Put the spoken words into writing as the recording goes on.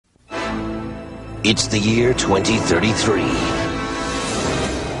It's the year 2033.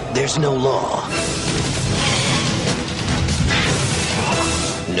 There's no law.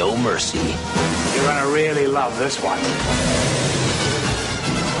 No mercy. You're gonna really love this one.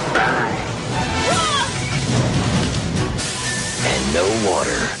 And no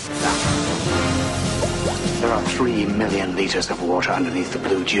water. There are 3 million liters of water underneath the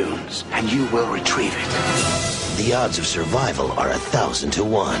blue dunes, and you will retrieve it. The odds of survival are 1,000 to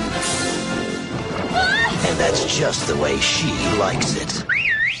 1. And that's just the way she likes it.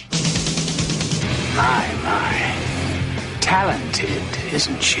 My. Talented,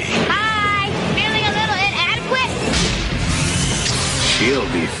 isn't she? Hi! Feeling a little inadequate? She'll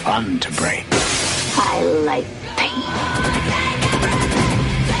be fun to break. I like pain.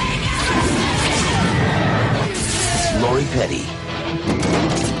 Lori Petty.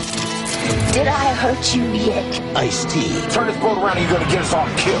 Did I hurt you yet? Ice-T. Turn this boat around and you're gonna get us all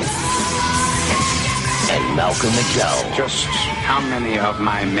killed. And Malcolm McDowell. Just how many of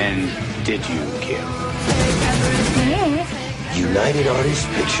my men did you kill? United Artists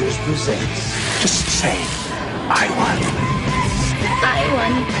Pictures presents. Just say, I won. I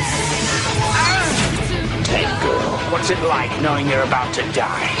won. Tank Girl. What's it like knowing you're about to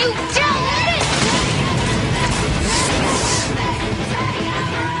die? You don't fit!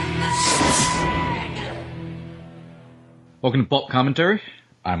 Welcome to Pulp Commentary.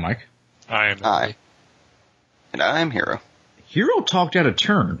 I'm Mike. Hi. And I'm Hero. Hero talked out of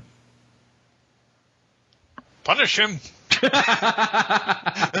turn. Punish him.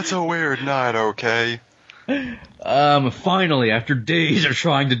 It's a weird night, okay? Finally, after days of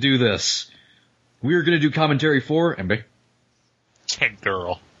trying to do this, we're going to do commentary for MB. Tank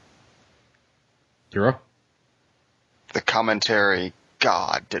Girl. Hero? The commentary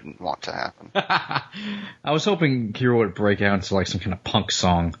God didn't want to happen. I was hoping Hero would break out into like some kind of punk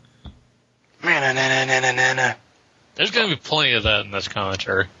song. Na-na-na-na-na-na-na. There's going to be plenty of that in this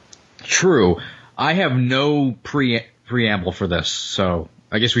commentary. True. I have no preamble for this, so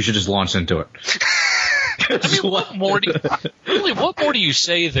I guess we should just launch into it. I mean, what more do you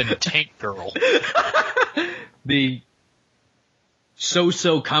say than Tank Girl? The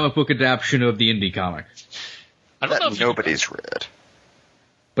so-so comic book adaptation of the indie comic. I don't know That if nobody's read.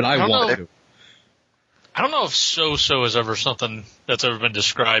 But I want know. to. I don't know if so-so is ever something that's ever been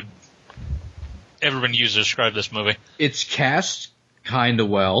used to describe this movie. It's cast kind of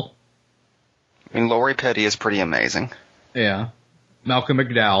well. I mean, Lori Petty is pretty amazing. Yeah. Malcolm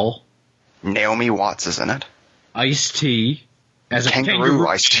McDowell. Naomi Watts is in it. Ice-T. As a Kangaroo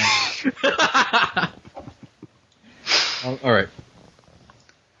Ice-T. All right.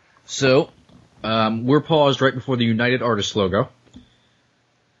 So, we're paused right before the United Artists logo.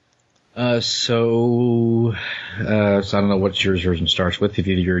 So I don't know what your version starts with. If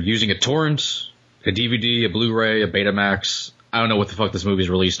you're using a torrent, a DVD, a Blu-ray, a Betamax, I don't know what the fuck this movie's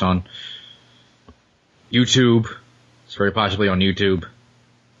released on. YouTube. It's very possibly on YouTube.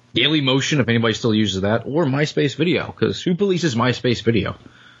 Daily Motion, if anybody still uses that, or MySpace Video, because who polices MySpace Video?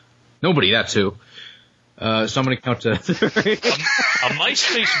 Nobody, that's who. So I'm going to count to... A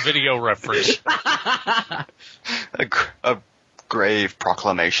MySpace Video reference. A grave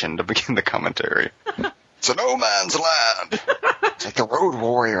proclamation to begin the commentary. It's a no man's land. It's like the Road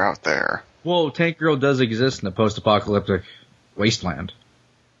Warrior out there. Well, Tank Girl does exist in a post-apocalyptic wasteland.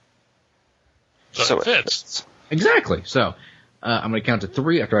 So it fits. Exactly. So, I'm going to count to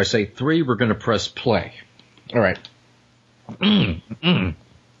 3. After I say 3, we're going to press play. All right. Tank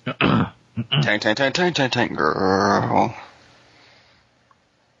girl.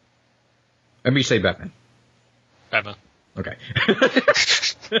 Let me say Batman. Batman. Okay.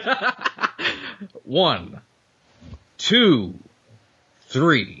 1, 2,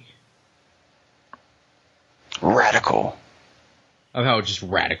 3. Radical. I love how it's just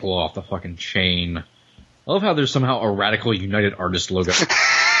radical off the fucking chain. I love how there's somehow a radical United Artists logo.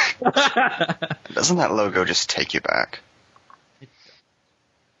 Doesn't that logo just take you back?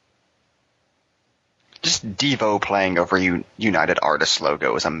 Just Devo playing over United Artists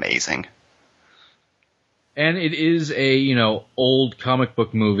logo is amazing. And it is a, old comic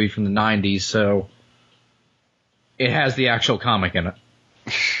book movie from the 90s, so it has the actual comic in it.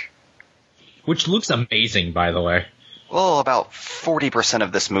 Which looks amazing, by the way. Well, about 40%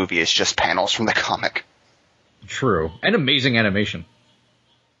 of this movie is just panels from the comic. True. And amazing animation.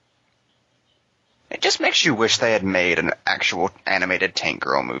 It just makes you wish they had made an actual animated Tank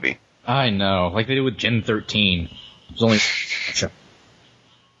Girl movie. I know. Like they did with Gen 13. It was only...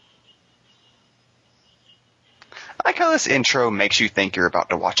 I like how this intro makes you think you're about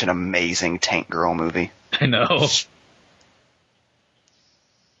to watch an amazing Tank Girl movie. I know.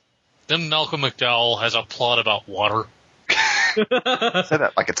 Then Malcolm McDowell has a plot about water. Say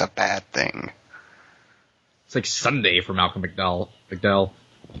that like it's a bad thing. It's like Sunday for Malcolm McDowell.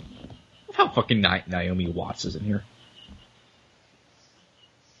 How fucking Naomi Watts is in here.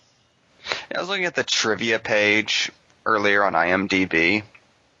 I was looking at the trivia page earlier on IMDb,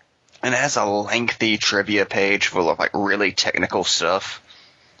 and it has a lengthy trivia page full of like really technical stuff.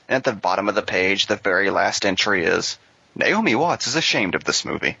 And at the bottom of the page, the very last entry is, Naomi Watts is ashamed of this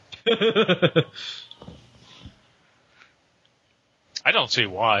movie. I don't see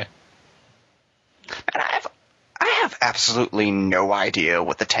why. And I have absolutely no idea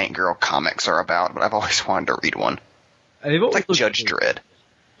what the Tank Girl comics are about, but I've always wanted to read one. It's like Judge Dredd.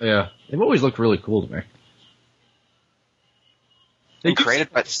 Yeah, they've always looked really cool to me. They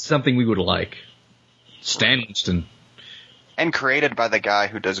created by something we would like. Stan Winston. And created by the guy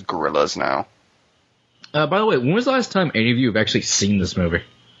who does Gorillas now. By the way, when was the last time any of you have actually seen this movie?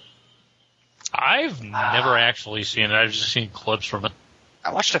 I've never actually seen it. I've just seen clips from it.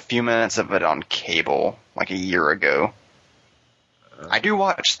 I watched a few minutes of it on cable like a year ago. I do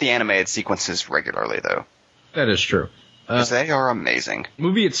watch the animated sequences regularly, though. That is true. Because they are amazing.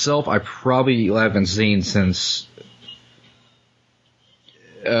 Movie itself, I probably haven't seen since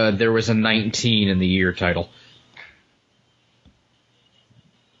there was a 19 in the year title.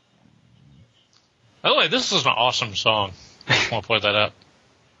 By the way, this is an awesome song. I want to point that out.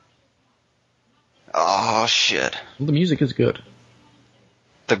 Oh, shit. Well, the music is good.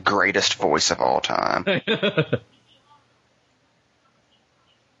 The greatest voice of all time.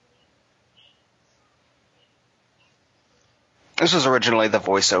 This was originally the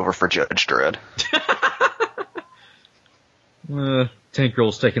voiceover for Judge Dredd. Tank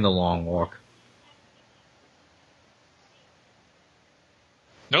Girl's taking the long walk.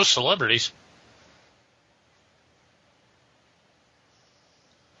 No celebrities.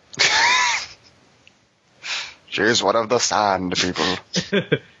 She's one of the sand people.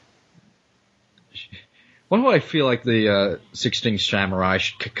 Why do I feel like the 16 Samurai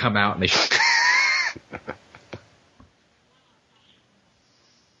should come out and they should...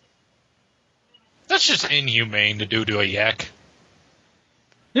 That's just inhumane to do to a yak.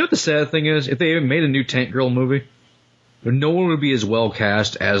 You know what the sad thing is? If they even made a new Tank Girl movie, no one would be as well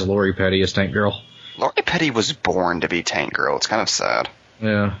cast as Lori Petty as Tank Girl. Lori Petty was born to be Tank Girl. It's kind of sad.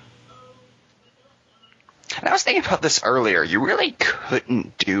 Yeah. And I was thinking about this earlier. You really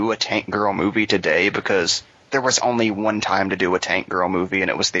couldn't do a Tank Girl movie today because there was only one time to do a Tank Girl movie, and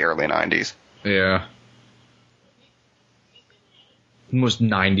it was the early 90s. Yeah. The most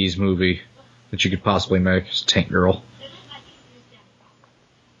 90s movie that you could possibly make is Tank Girl.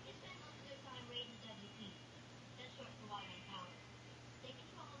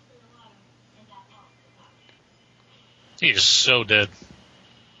 He is so dead.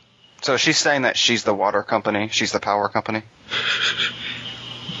 So she's saying that she's the water company, she's the power company?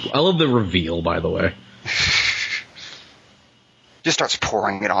 I love the reveal, by the way. Just starts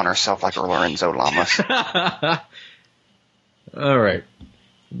pouring it on herself like Lorenzo Lamas. Alright.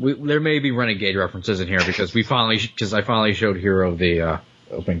 There may be Renegade references in here because I finally showed Hero the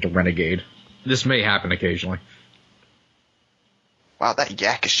opening to Renegade. This may happen occasionally. Wow, that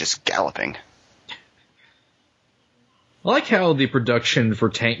yak is just galloping. I like how the production for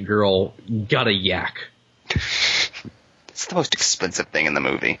Tank Girl got a yak. It's the most expensive thing in the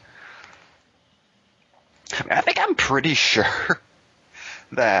movie. I mean, I think I'm pretty sure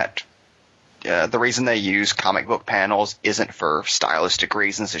that the reason they use comic book panels isn't for stylistic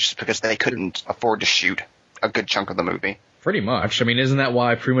reasons. It's just because they couldn't afford to shoot a good chunk of the movie. Pretty much. I mean, isn't that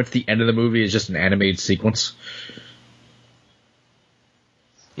why pretty much the end of the movie is just an animated sequence?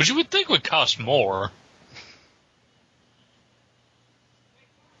 Which you would think would cost more.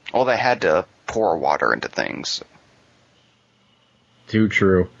 Well, they had to pour water into things. Too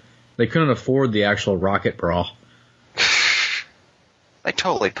true. They couldn't afford the actual rocket bra. They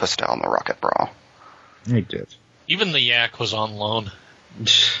totally pussed down the rocket bra. They did. Even the yak was on loan.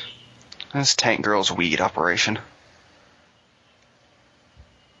 That's Tank Girl's weed operation.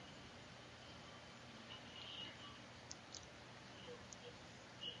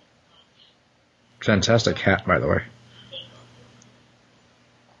 Fantastic hat, by the way.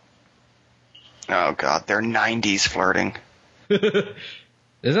 Oh god, they're 90s flirting.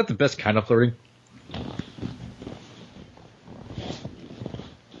 Is that the best kind of flirting?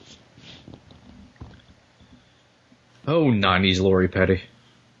 Oh, 90s Lori Petty.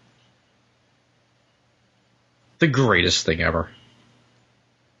 The greatest thing ever.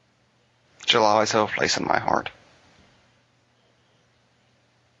 She'll always have a place in my heart.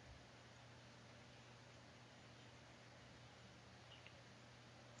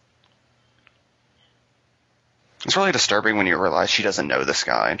 It's really disturbing when you realize she doesn't know this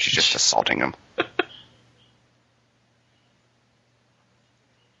guy and she's just assaulting him.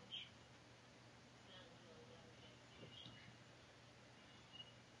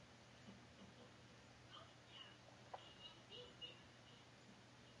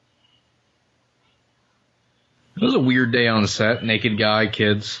 It was a weird day on set. Naked guy,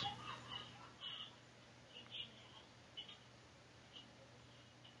 kids.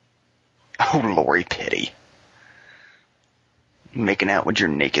 Oh, Lori Petty. Making out with your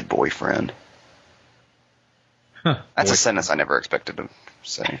naked boyfriend. Huh, That's a sentence I never expected to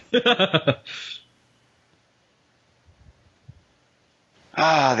say. The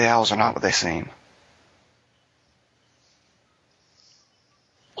owls are not what they seem.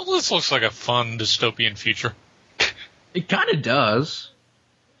 Well, this looks like a fun dystopian future. It kind of does.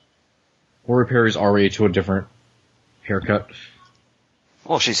 Lori Perry's already to a different haircut.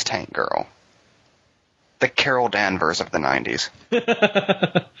 Well, she's Tank Girl. The Carol Danvers of the 90s.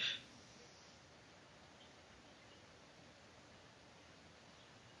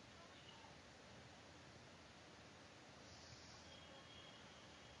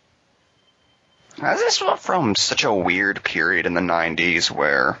 This was from such a weird period in the 90s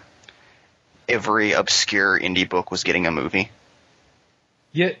where every obscure indie book was getting a movie.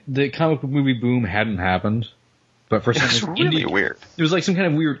 Yet the comic book movie boom hadn't happened. But for some It's reason, really weird. It was like some kind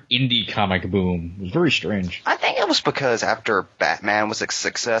of weird indie comic boom. It was very strange. I think it was because after Batman was a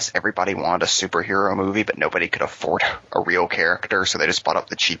success, everybody wanted a superhero movie, but nobody could afford a real character, so they just bought up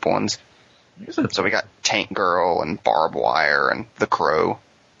the cheap ones. So we got Tank Girl and Barbed Wire and The Crow.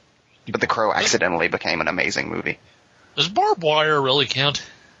 But The Crow accidentally became an amazing movie. Does Barbed Wire really count?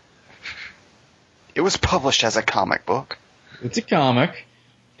 It was published as a comic book. It's a comic.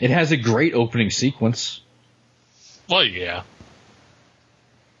 It has a great opening sequence. Well, yeah.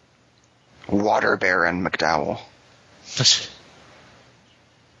 Water Baron McDowell. This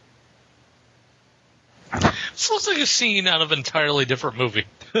looks like a scene out of an entirely different movie.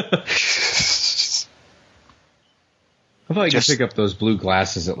 How about you pick up those blue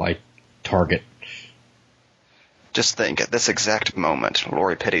glasses at, like, Target? Just think, at this exact moment,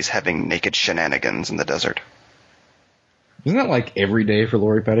 Lori Petty's having naked shenanigans in the desert. Isn't that like every day for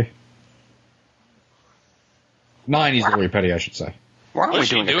Lori Petty? 90s Lori Petty, I should say. Why aren't What we is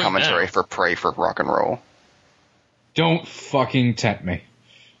she doing a doing commentary now? for Pray for Rock and Roll? Don't fucking tempt me.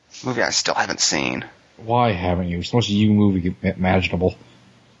 Movie I still haven't seen. Why haven't you? It's the most you movie imaginable.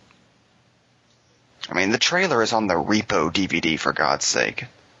 I mean, the trailer is on the Repo DVD, for God's sake.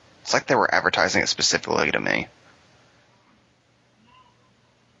 It's like they were advertising it specifically to me.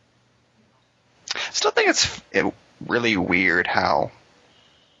 Still think it's really weird how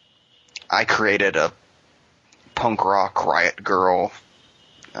I created a punk rock riot girl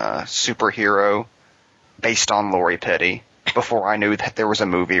superhero based on Lori Petty before I knew that there was a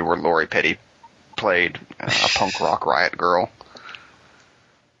movie where Lori Petty played a punk rock riot girl.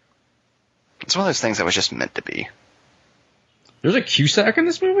 It's one of those things that was just meant to be. There's a Cusack in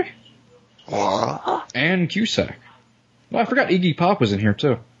this movie? What? And Cusack. Well, I forgot Iggy Pop was in here,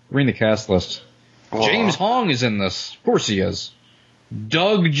 too. Reading the cast list. What? James Hong is in this. Of course he is.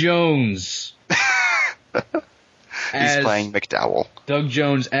 Doug Jones. He's playing McDowell. Doug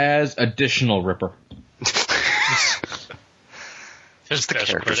Jones as Additional Ripper. What's the Special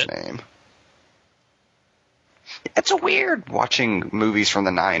character's credit. name? It's a weird watching movies from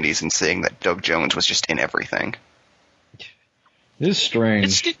the 90s and seeing that Doug Jones was just in everything. It is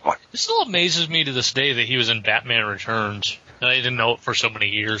strange. It still amazes me to this day that he was in Batman Returns. And I didn't know it for so many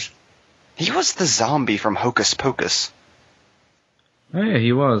years. He was the zombie from Hocus Pocus. Oh, yeah,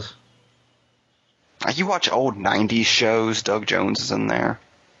 he was. You watch old 90s shows, Doug Jones is in there.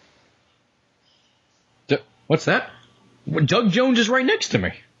 What's that? Well, Doug Jones is right next to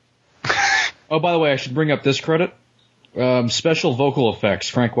me. Oh, by the way, I should bring up this credit. Special vocal effects,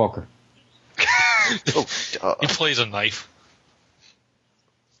 Frank Welker. Oh, duh. He plays a knife.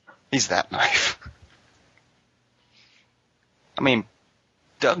 He's that knife. I mean,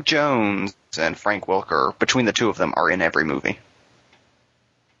 Doug Jones and Frank Welker, between the two of them, are in every movie.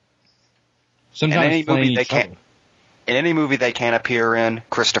 Sometimes any playing movie they each can't- In any movie they can appear in,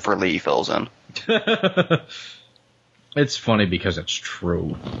 Christopher Lee fills in. other. It's funny because it's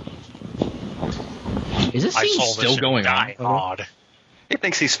true. Is this I scene saw this still in going Die on? Hard. He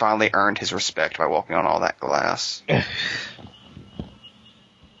thinks he's finally earned his respect by walking on all that glass.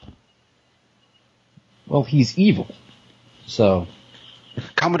 Well, he's evil. So.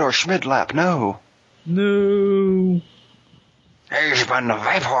 Commodore Schmidlap, no. No. He's been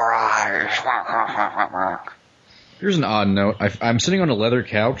vaporized. Here's an odd note. I'm sitting on a leather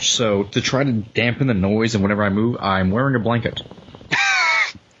couch, so to try to dampen the noise and whenever I move, I'm wearing a blanket.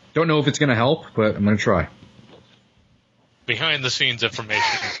 Don't know if it's going to help, but I'm going to try. Behind the scenes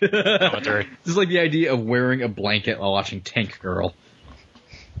information. Commentary. This is like the idea of wearing a blanket while watching Tank Girl.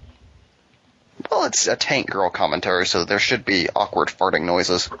 Well, it's a Tank Girl commentary, so there should be awkward farting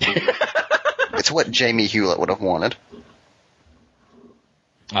noises. It's what Jamie Hewlett would have wanted.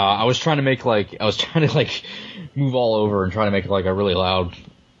 I was trying to move all over and try to make like a really loud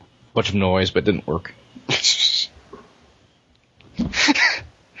bunch of noise, but it didn't work.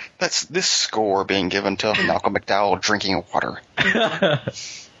 That's this score being given to Malcolm McDowell drinking water.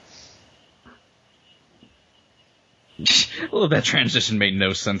 Well, that transition made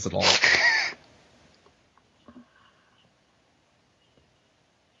no sense at all.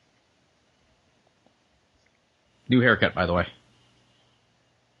 New haircut, by the way.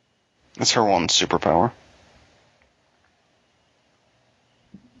 That's her one superpower.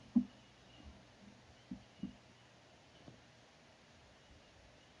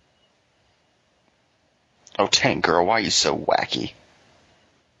 Oh, Tank Girl, why are you so wacky?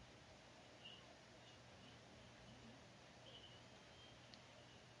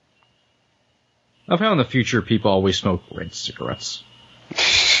 I found in the future people always smoke red cigarettes.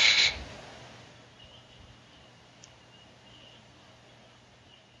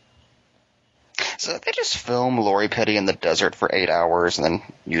 So they just film Lori Petty in the desert for 8 hours and then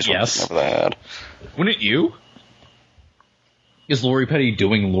use one over the head. Wouldn't you? Is Lori Petty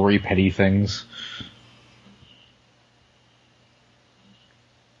doing Lori Petty things?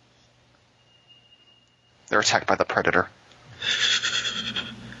 They're attacked by the Predator.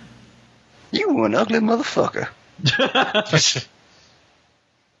 You an ugly motherfucker.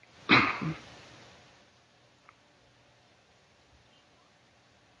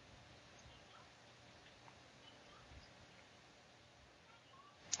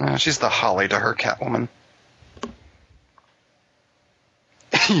 She's the Holly to her Catwoman.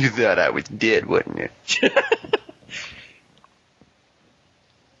 You thought I was dead, wouldn't you?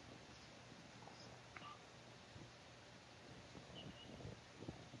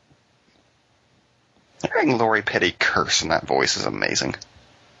 Hearing Lori Petty curse in that voice is amazing.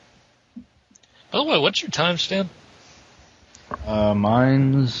 By the way, what's your time, Stan?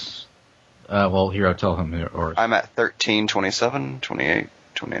 Mine's... well, here, I'll tell him. Or I'm at 13, 27, 28,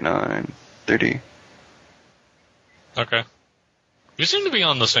 29, 30. Okay. We seem to be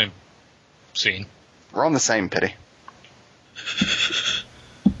on the same scene. We're on the same pity.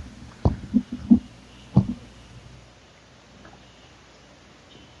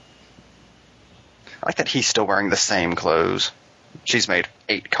 I like that he's still wearing the same clothes. She's made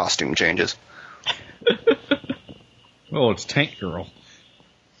 8 costume changes. Oh, it's Tank Girl.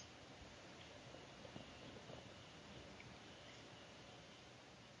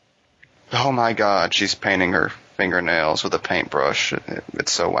 Oh my god, she's painting her fingernails with a paintbrush.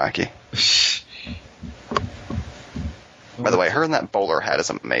 It's so wacky. By the way, her in that bowler hat is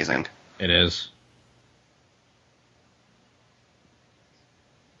amazing. It is.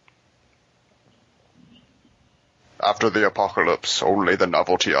 After the apocalypse, only the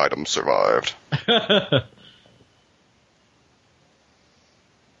novelty items survived.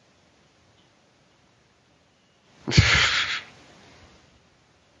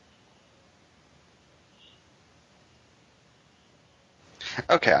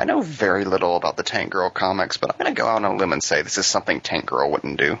 Okay, I know very little about the Tank Girl comics, but I'm going to go out on a limb and say this is something Tank Girl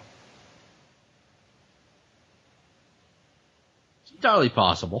wouldn't do. It's entirely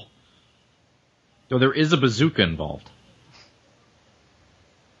possible. Though there is a bazooka involved.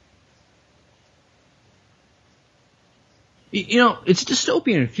 You know, it's a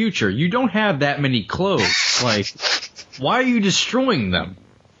dystopian future. You don't have that many clothes. Like, why are you destroying them?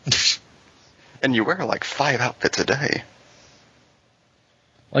 And you wear like 5 outfits a day.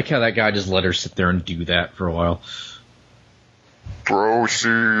 I like how that guy just let her sit there and do that for a while.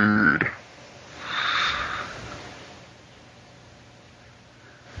 Proceed.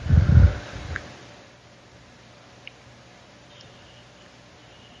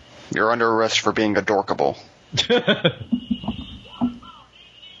 You're under arrest for being adorkable.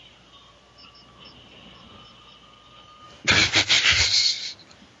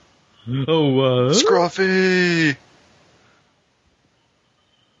 Oh, Scruffy!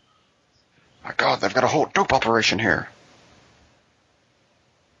 My god, they've got a whole dope operation here.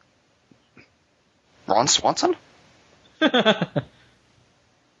 Ron Swanson?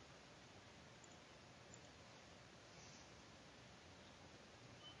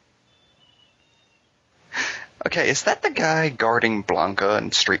 Okay, is that the guy guarding Blanca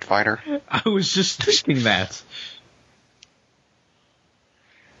in Street Fighter? I was just thinking that.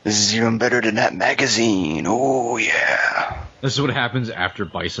 This is even better than that magazine. Oh, yeah. This is what happens after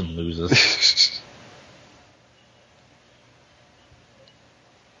Bison loses.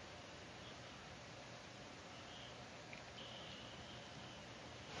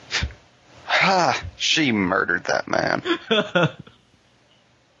 Ha! She murdered that man.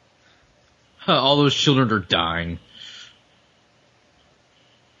 All those children are dying.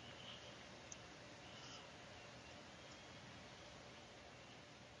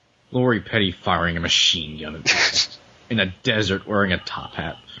 Lori Petty firing a machine gun at people in a desert wearing a top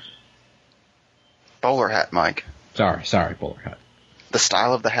hat. Bowler hat, Mike. Sorry, bowler hat. The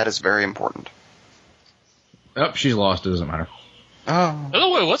style of the hat is very important. Oh, she's lost. It doesn't matter. Oh. By the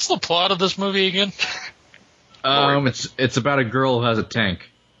way, what's the plot of this movie again? It's about a girl who has a tank.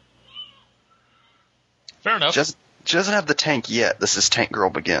 Fair enough. She doesn't have the tank yet. This is Tank Girl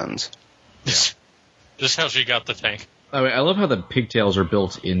Begins. Yeah. Just how she got the tank. I love how the pigtails are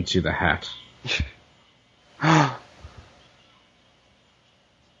built into the hat.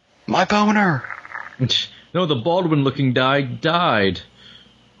 My boner! No, the Baldwin-looking guy died.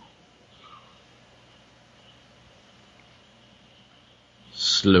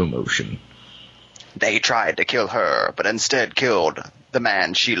 Slow motion. They tried to kill her, but instead killed the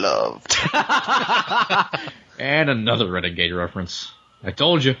man she loved. And another Renegade reference. I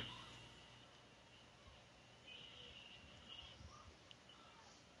told you.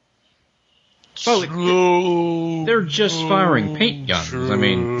 Oh, they're just firing paint guns. I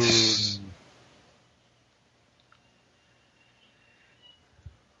mean, is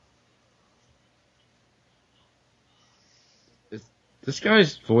this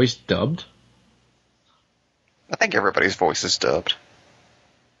guy's voice dubbed? I think everybody's voice is dubbed.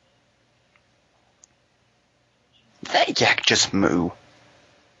 Did that yak just moo?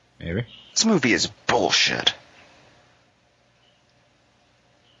 Maybe. This movie is bullshit.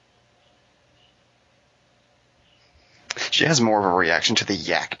 She has more of a reaction to the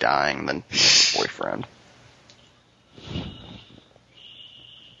yak dying than her boyfriend.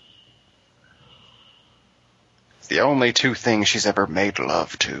 It's the only two things she's ever made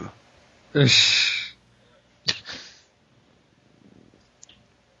love to. This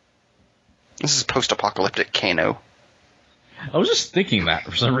is post-apocalyptic Kano. I was just thinking that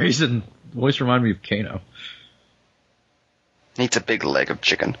for some reason. The voice reminded me of Kano. He eats a big leg of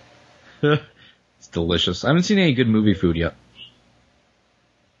chicken. It's delicious. I haven't seen any good movie food yet.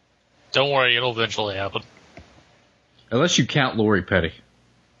 Don't worry, it'll eventually happen. Unless you count Lori Petty.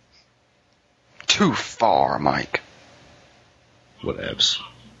 Too far, Mike. Whatevs.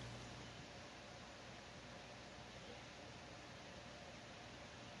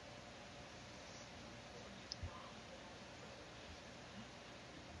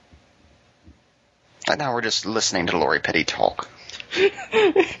 And now we're just listening to Lori Petty talk.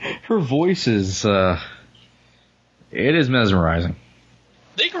 Her voice is, it is mesmerizing.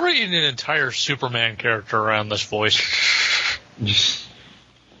 They created an entire Superman character around this voice.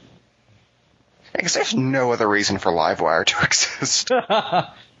 Because there's no other reason for Livewire to exist.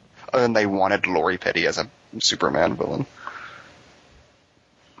 Other than they wanted Lori Petty as a Superman villain.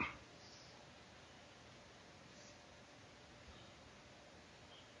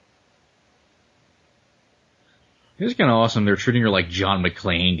 It's kind of awesome. They're treating her like John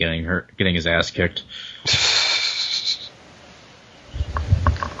McClane getting his ass kicked.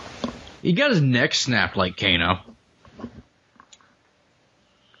 He got his neck snapped like Kano.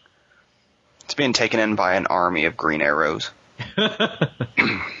 It's being taken in by an army of green arrows.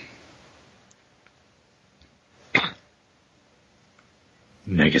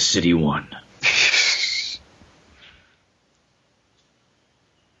 Mega City 1.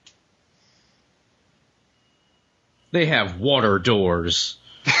 They have water doors.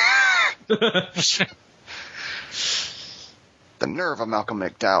 The nerve of Malcolm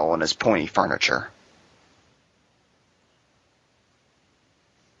McDowell and his pointy furniture.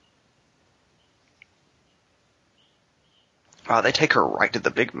 Wow, they take her right to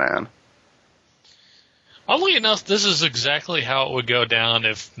the big man. Oddly enough, this is exactly how it would go down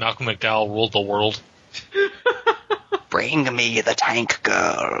if Malcolm McDowell ruled the world. Bring me the tank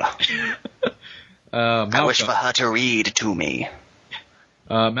girl. I wish for her to read to me.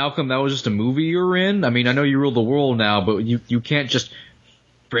 Malcolm, that was just a movie you were in? I mean, I know you rule the world now, but you can't just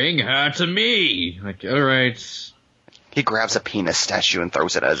bring her to me. Like, alright. He grabs a penis statue and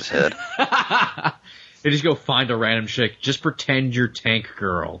throws it at his head. They just go find a random chick. Just pretend you're Tank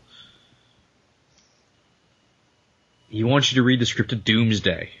Girl. He wants you to read the script of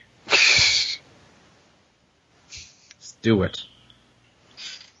Doomsday. Let's do it.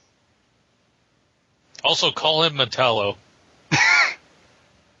 Also, call him Metallo.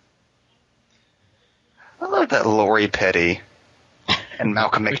 love that Lori Petty and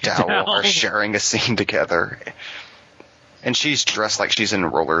Malcolm McDowell are sharing a scene together. And she's dressed like she's in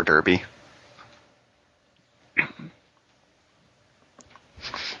roller derby.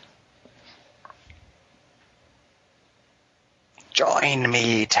 Join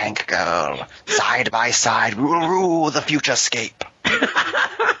me, Tank Girl. Side by side, we will rule the futurescape.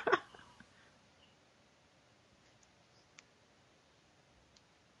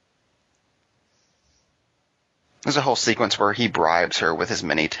 There's a whole sequence where he bribes her with his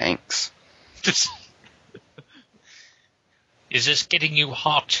mini tanks. Is this getting you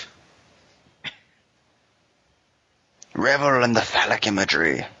hot? Revel in the phallic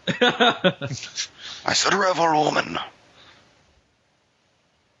imagery. I said revel, woman.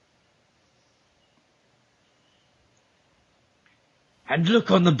 And look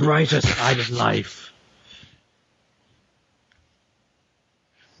on the brighter side of life.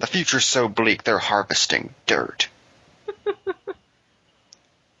 The future's so bleak they're harvesting dirt.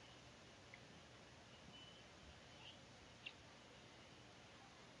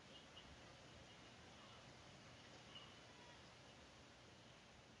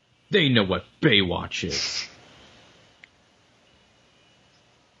 They know what Baywatch is.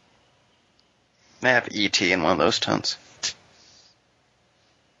 They have E.T. in one of those tons.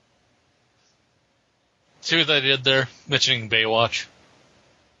 See what they did there? Mentioning Baywatch.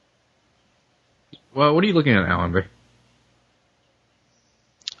 Well, what are you looking at, Alan B?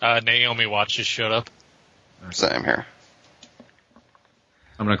 Naomi Watts just showed up. Same here.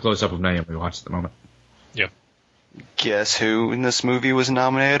 I'm going to close up with Naomi Watts at the moment. Yep. Guess who in this movie was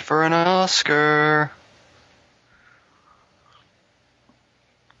nominated for an Oscar?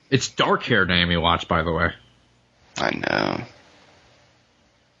 It's dark-haired Naomi Watts, by the way. I know.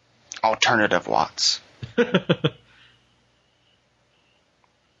 Alternative Watts.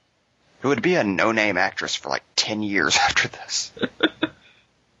 Who would be a no-name actress for like 10 years after this.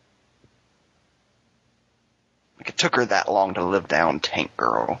 Like, it took her that long to live down Tank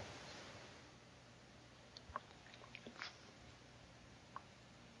Girl.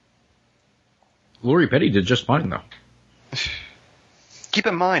 Lori Petty did just fine, though. Keep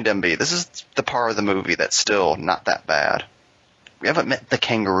in mind, MB, this is the part of the movie that's still not that bad. We haven't met the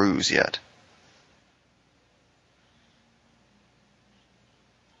kangaroos yet.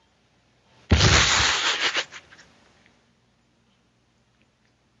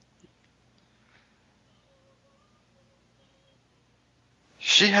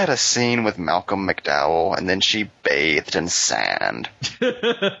 She had a scene with Malcolm McDowell, and then she bathed in sand.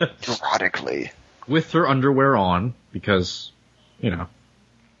 Erotically. With her underwear on, because, you know.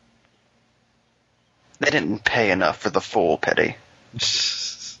 They didn't pay enough for the full Petty.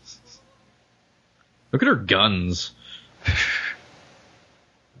 Look at her guns.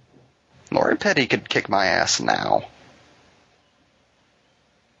 Lori Petty could kick my ass now.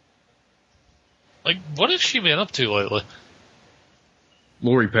 Like, what has she been up to lately?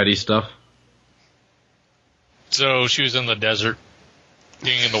 Lori Petty stuff. So she was in the desert,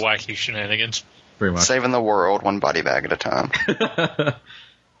 getting into wacky shenanigans. Pretty much. Saving the world one body bag at a time.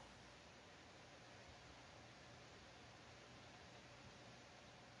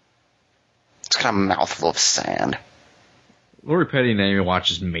 It's got a mouthful of sand. Lori Petty and Naomi Watts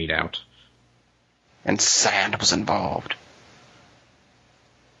just made out. And sand was involved.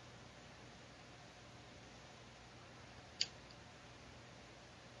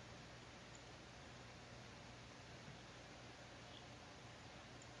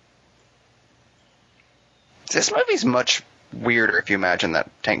 This movie's much weirder if you imagine that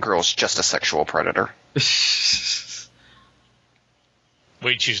Tank Girl's just a sexual predator.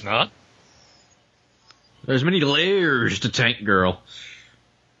 Wait, she's not? There's many layers to Tank Girl.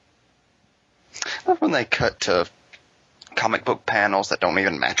 I love when they cut to comic book panels that don't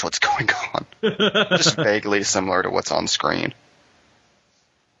even match what's going on. Just vaguely similar to what's on screen.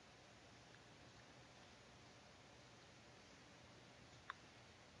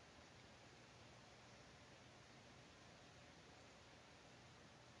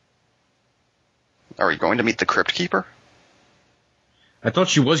 Are we going to meet the Crypt Keeper? I thought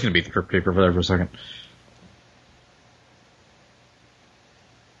she was going to be the Crypt Keeper for a second.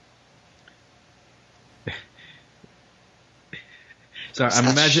 So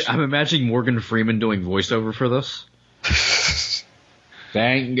I'm imagining Morgan Freeman doing voiceover for this.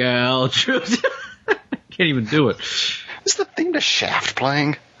 Thank girl. I can't even do it. Is the theme to Shaft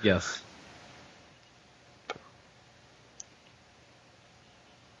playing? Yes.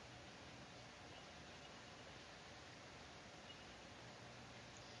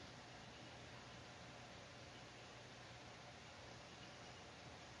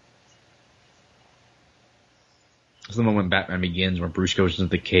 It's the moment Batman Begins where Bruce goes into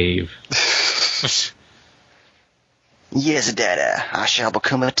the cave. Yes, Dada, I shall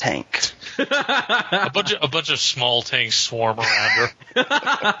become a tank. A bunch of small tanks swarm around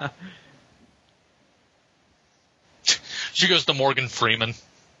her. She goes to Morgan Freeman.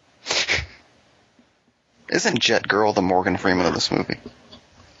 Isn't Jet Girl the Morgan Freeman of this movie?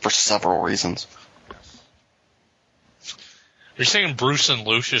 For several reasons. You're saying Bruce and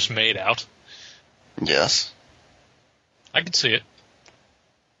Lucius made out? Yes. I can see it.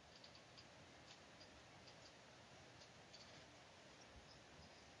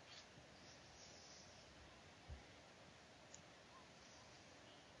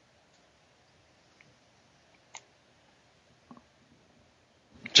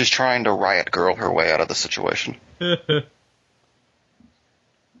 She's trying to riot girl her way out of the situation.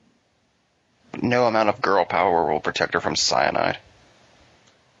 No amount of girl power will protect her from cyanide.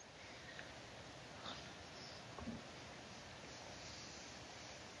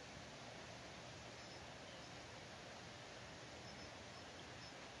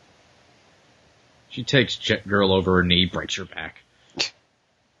 She takes Jet Girl over her knee, breaks her back.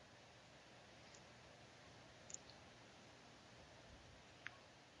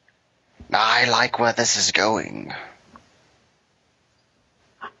 I like where this is going.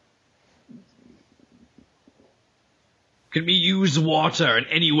 Can me use water in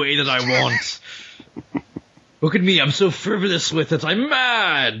any way that I want. Look at me, I'm so frivolous with it, I'm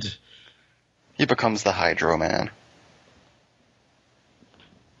mad! He becomes the Hydro Man.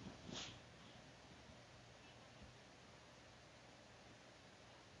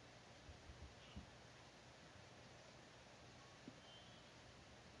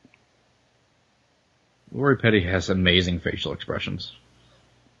 Lori Petty has amazing facial expressions.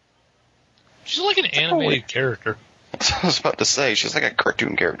 She's like an animated character. I was about to say, she's like a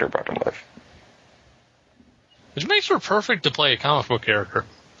cartoon character brought to life. Which makes her perfect to play a comic book character.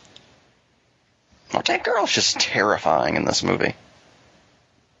 Oh, Tank Girl's just terrifying in this movie.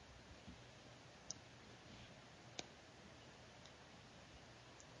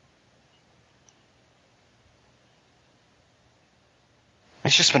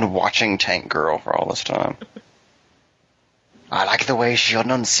 He's just been watching Tank Girl for all this time. I like the way she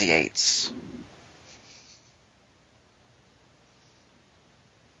enunciates.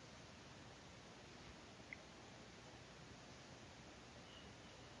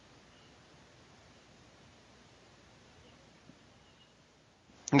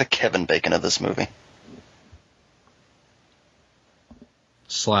 The Kevin Bacon of this movie. /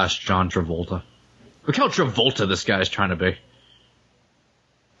 John Travolta. Look how Travolta this guy's trying to be.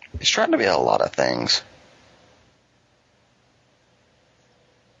 He's trying to be a lot of things.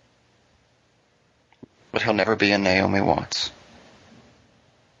 But he'll never be a Naomi Watts.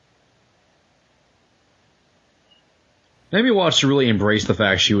 Naomi Watts really embraced the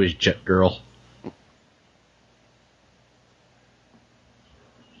fact she was Jet Girl.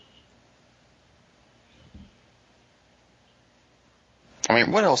 I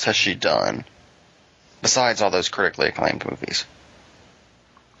mean, what else has she done besides all those critically acclaimed movies?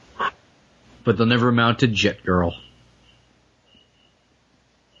 But they'll never amount to Jet Girl.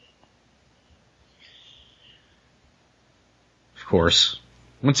 Of course.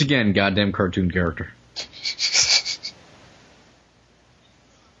 Once again, goddamn cartoon character.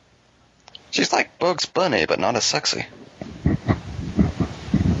 She's like Bugs Bunny, but not as sexy.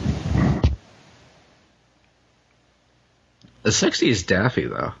 As sexy as Daffy,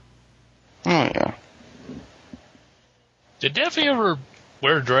 though. Oh, yeah. Did Daffy ever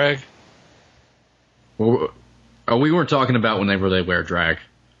wear drag? Well, we weren't talking about whenever they wear drag.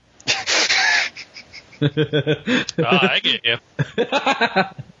 I get you.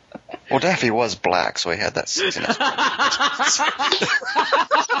 Well, Daffy was black, so he had that sexiness.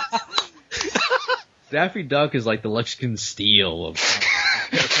 Daffy Duck is like the Lexington Steel of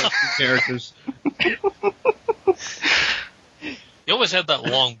characters. He always had that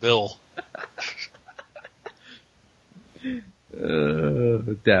long bill.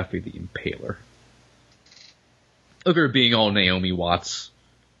 Daffy the Impaler. Look at her being all Naomi Watts.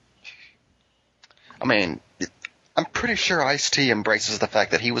 I mean, I'm pretty sure Ice-T embraces the fact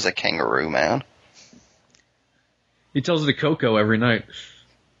that he was a kangaroo, man. He tells her to Coco every night.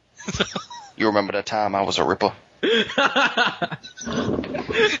 You remember that time I was a ripper?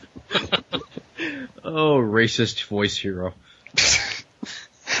 Oh, racist voice hero.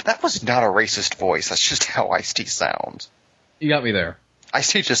 That was not a racist voice. That's just how Ice-T sounds. You got me there.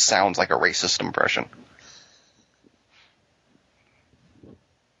 Ice-T just sounds like a racist impression.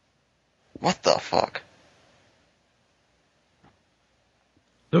 What the fuck?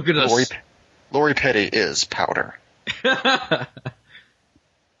 Look at us. Lori Petty is powder.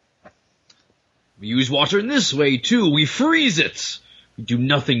 We use water in this way, too. We freeze it. We do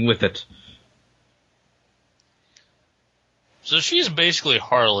nothing with it. So she's basically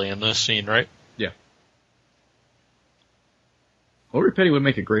Harley in this scene, right? Yeah. Lori Petty would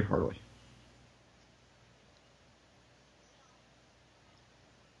make a great Harley.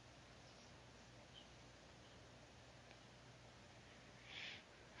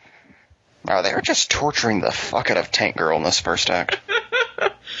 Oh, they were just torturing the fuck out of Tank Girl in this first act.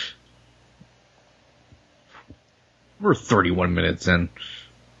 We're 31 minutes in.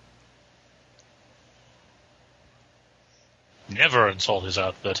 Never insult his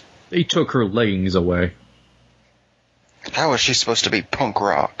outfit. They took her leggings away. How is she supposed to be punk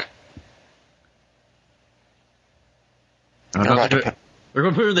rock? They're going to put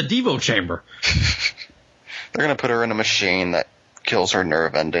her in the Devo chamber. They're going to put her in a machine that kills her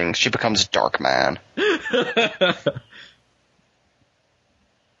nerve endings. She becomes Dark Man.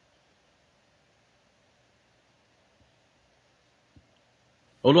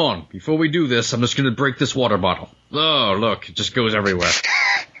 Hold on. Before we do this, I'm just going to break this water bottle. Oh, look. It just goes everywhere.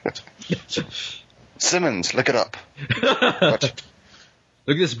 Simmons, lick it up. Look at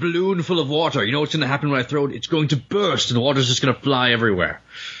this balloon full of water. You know what's going to happen when I throw it? It's going to burst and the water's just going to fly everywhere.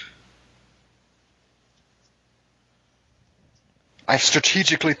 I've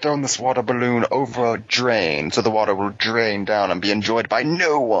strategically thrown this water balloon over a drain so the water will drain down and be enjoyed by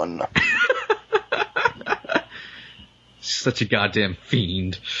no one. Such a goddamn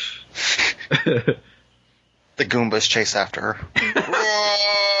fiend. The Goombas chase after her.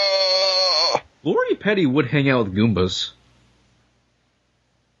 Lori Petty would hang out with Goombas.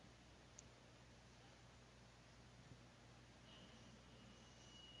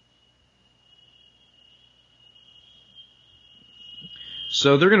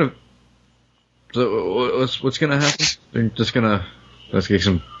 So they're gonna. So what's gonna happen? They're just gonna. Let's get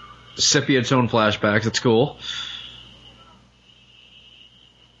some sepia tone flashbacks. That's cool.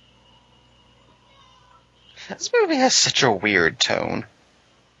 This movie has such a weird tone.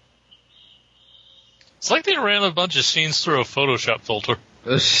 It's like they ran a bunch of scenes through a Photoshop filter.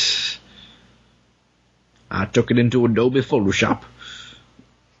 I took it into Adobe Photoshop.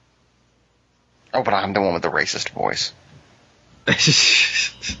 Oh, but I'm the one with the racist voice.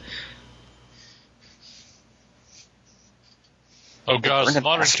 Oh god, it's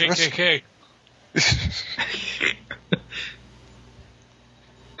modern KKK. It's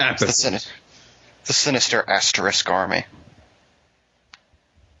the sinister asterisk army.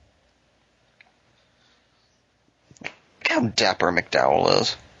 Look how dapper McDowell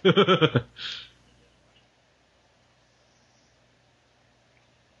is.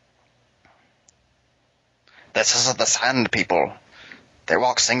 This isn't the Sand People. They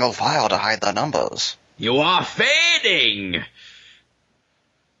walk single file to hide their numbers. You are fading!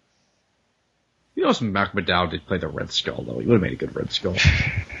 You know, some Malcolm McDowell did play the Red Skull, though. He would have made a good Red Skull.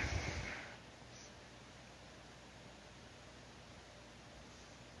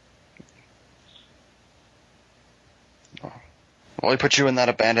 Well, we put you in that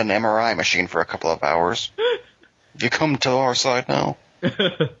abandoned MRI machine for a couple of hours. You come to our side now.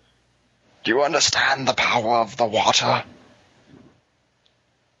 Do you understand the power of the water?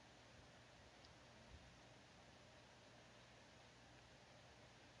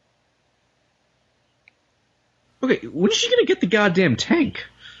 Okay, when is she gonna get the goddamn tank?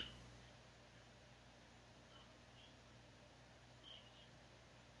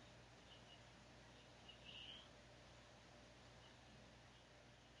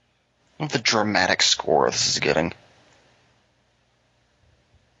 The dramatic score this is getting.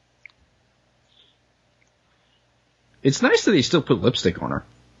 It's nice that they still put lipstick on her.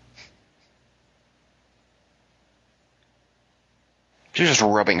 She's just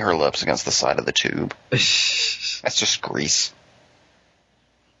rubbing her lips against the side of the tube. That's just grease.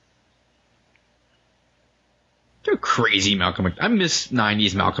 You're crazy, Malcolm McDowell. I miss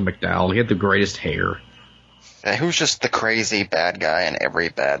 90s Malcolm McDowell. He had the greatest hair. Yeah, who's just the crazy bad guy in every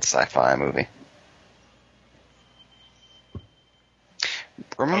bad sci-fi movie?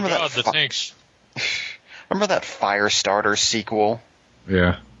 Remember the tanks. Remember that Firestarter sequel?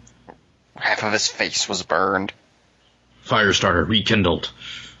 Yeah. Half of his face was burned. Firestarter rekindled.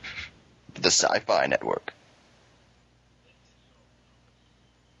 The Sci-Fi Network.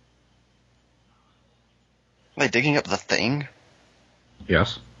 Are they digging up the Thing?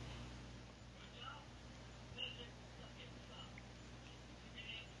 Yes.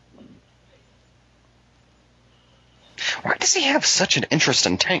 Why does he have such an interest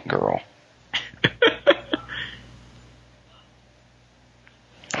in Tank Girl?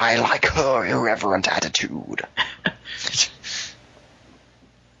 I like her irreverent attitude.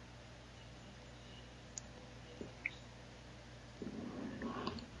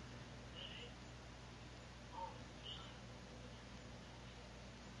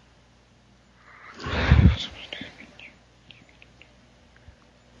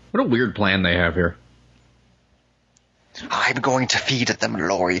 What a weird plan they have here. I'm going to feed them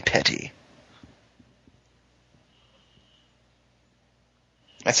Lori Petty.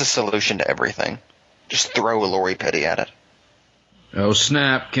 That's a solution to everything. Just throw Lori Petty at it. Oh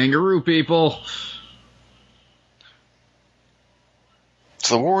snap, kangaroo people. It's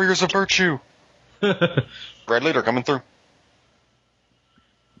the Warriors of Virtue. Red Leader coming through.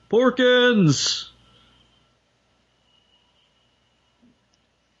 Porkins!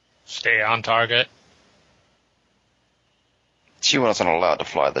 Stay on target. She wasn't allowed to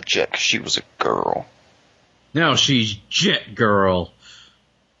fly the jet because she was a girl. Now she's Jet Girl.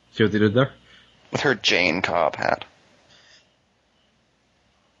 See what they did there? With her Jane Cobb hat.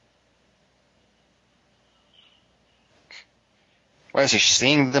 Why is he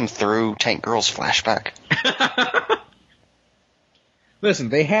seeing them through Tank Girl's flashback? Listen,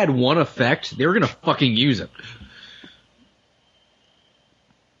 they had one effect. They were gonna fucking use it.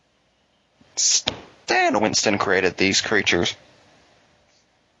 Stan Winston created these creatures.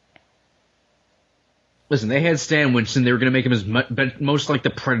 Listen, they had Stan Winston. They were gonna make him as most like the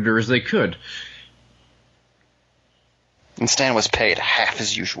Predator as they could. And Stan was paid half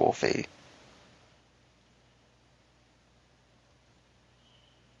his usual fee.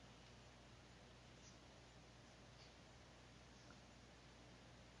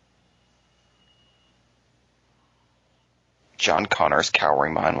 John Connor's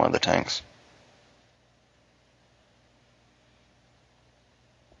cowering behind one of the tanks.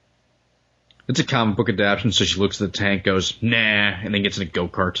 It's a comic book adaptation, so she looks at the tank, goes, nah, and then gets in a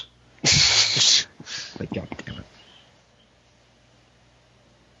go-kart. Like, God damn it.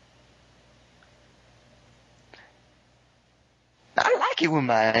 I like it when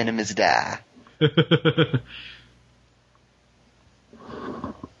my enemies die.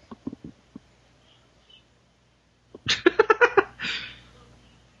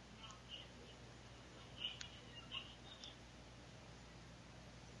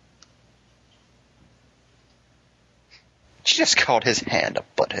 She just called his hand a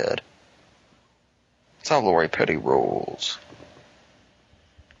butthead. That's how Lori Petty rolls.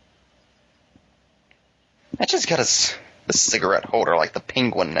 I just got a cigarette holder like the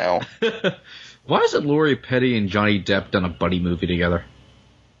Penguin now. Why hasn't Lori Petty and Johnny Depp done a buddy movie together?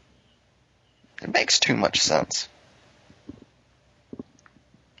 It makes too much sense.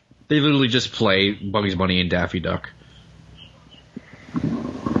 They literally just play Bugs Bunny and Daffy Duck.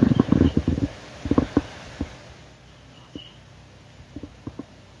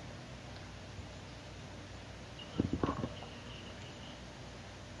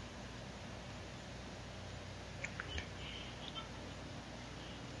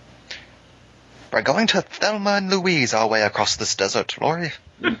 We're going to Thelma and Louise our way across this desert, Lori.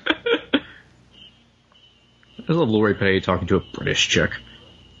 I love Lori Petty talking to a British chick.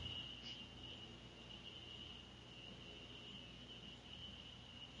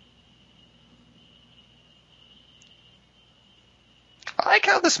 I like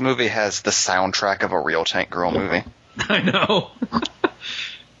how this movie has the soundtrack of a real Tank Girl movie. I know.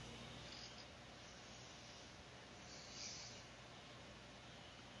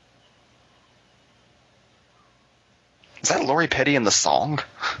 Is that Lori Petty in the song?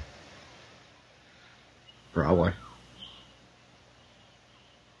 Probably.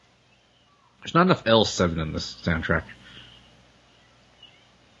 There's not enough L7 in this soundtrack.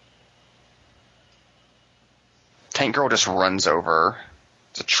 Tank Girl just runs over.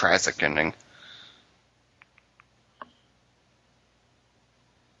 It's a tragic ending.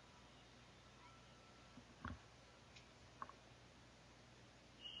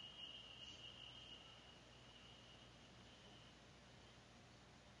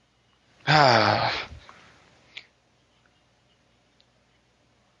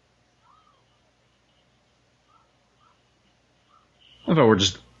 I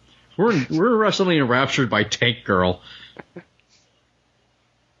thought we're wrestling enraptured by Tank Girl.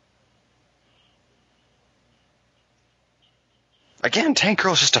 Again, Tank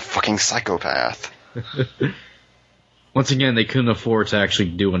Girl's just a fucking psychopath. Once again, they couldn't afford to actually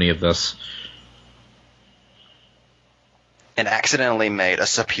do any of this. And accidentally made a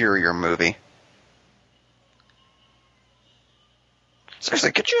superior movie.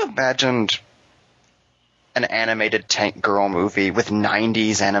 Seriously, could you imagine an animated Tank Girl movie with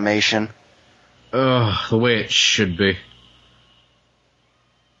 90s animation? Ugh, the way it should be.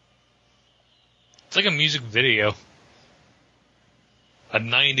 It's like a music video. a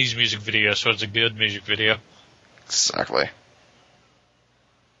 90s music video, so it's a good music video. Exactly.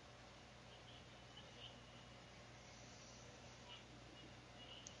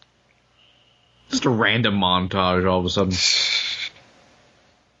 Just a random montage all of a sudden.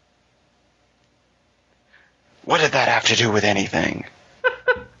 What did that have to do with anything?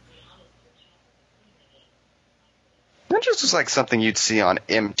 That just was like something you'd see on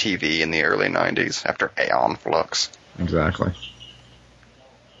MTV in the early 90s after Aeon Flux. Exactly.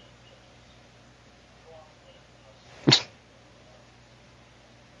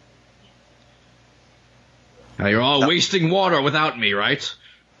 Now you're all wasting water without me, right?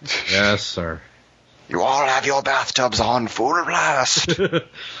 Yes, sir. You all have your bathtubs on full blast.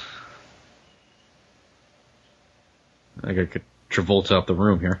 I got Travolta up the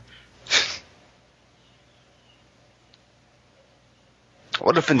room here.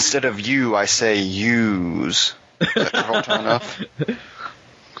 What if instead of you, I say use? Is that Travolta enough?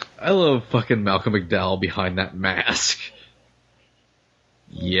 I love fucking Malcolm McDowell behind that mask.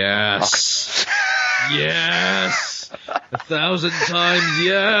 Yes. Yes. 1,000 times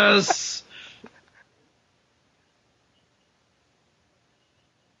yes.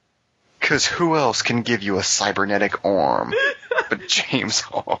 Because who else can give you a cybernetic arm but James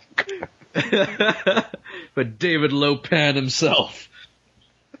Hawk? But David Lopan himself.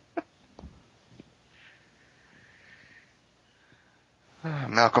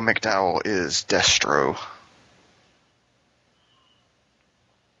 Malcolm McDowell is Destro.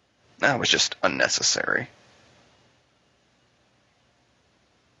 That was just unnecessary.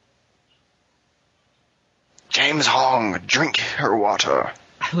 James Hong, drink her water.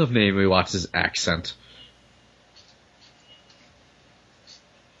 I love Naomi Watts' accent.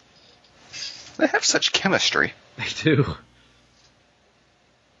 They have such chemistry. They do.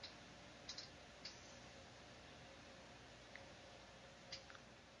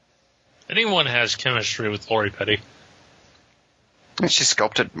 Anyone has chemistry with Lori Petty. And she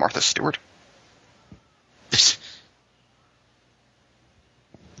sculpted Martha Stewart.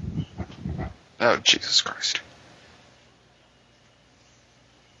 Oh, Jesus Christ.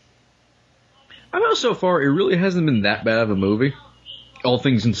 I know so far it really hasn't been that bad of a movie, all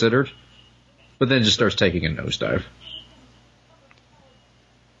things considered, but then it just starts taking a nosedive.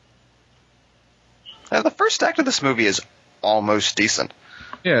 Now, the first act of this movie is almost decent.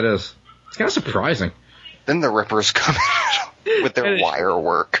 Yeah, it is. It's kind of surprising. Then the Rippers come in with their wire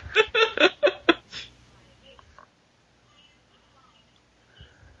work.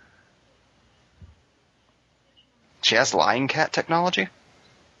 She has Lion Cat technology?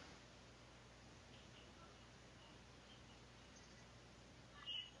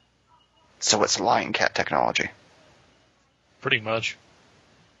 So it's Lion Cat technology. Pretty much.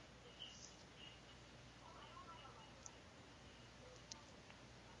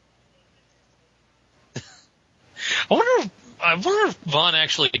 I wonder if Vaughn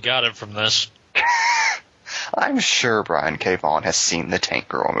actually got it from this. I'm sure Brian K. Vaughan has seen the Tank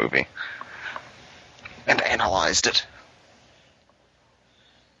Girl movie and analyzed it.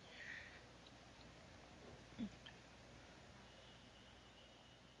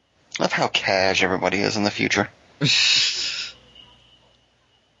 Love how cash everybody is in the future.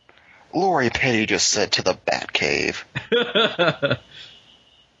 Lori Petty just said to the Batcave.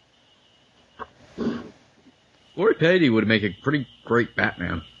 Lori Petty would make a pretty great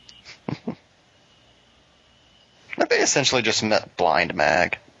Batman. They essentially just met Blind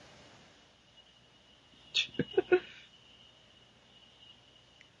Mag.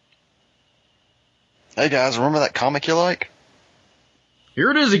 Hey guys, remember that comic you like?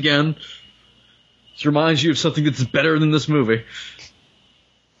 Here it is again. This reminds you of something that's better than this movie.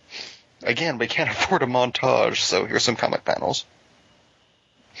 Again, we can't afford a montage, so here's some comic panels.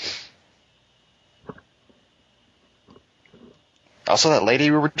 Also, that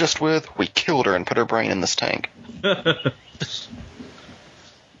lady we were just with, we killed her and put her brain in this tank. Not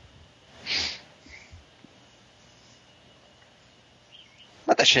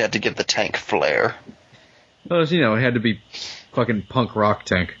that she had to give the tank flair. Well, you know, it had to be fucking punk rock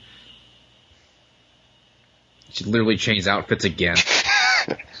tank. She literally changed outfits again.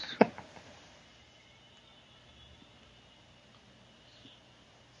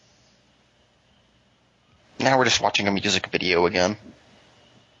 Now we're just watching a music video again.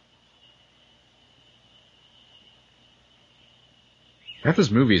 Half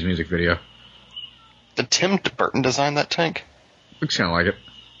this movie is music video. Did Tim Burton design that tank? Looks kind of like it.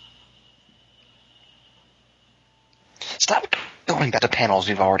 Stop going back to panels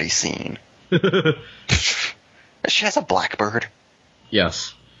we've already seen. She has a blackbird.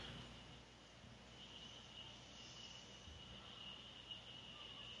 Yes.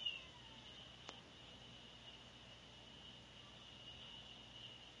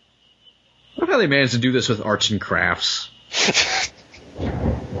 they managed to do this with arts and crafts.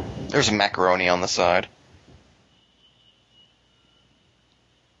 There's macaroni on the side.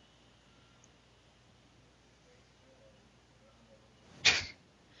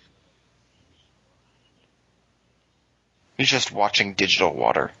 He's just watching digital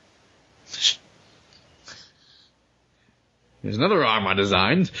water. There's another arm I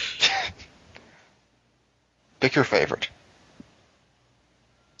designed. Pick your favorite.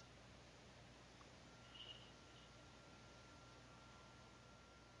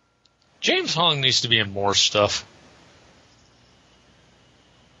 James Hong needs to be in more stuff.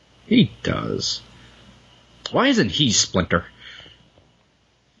 He does. Why isn't he Splinter?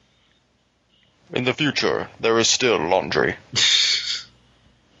 In the future, there is still laundry.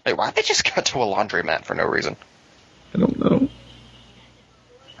 Hey, why'd they just cut to a laundromat for no reason? I don't know.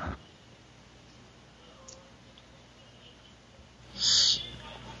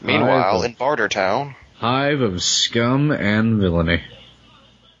 Meanwhile, in Bartertown... Hive of scum and villainy.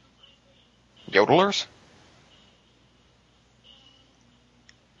 Yodelers?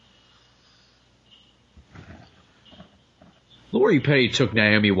 Lori Petty took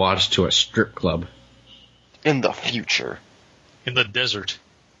Naomi Watts to a strip club. In the future. In the desert.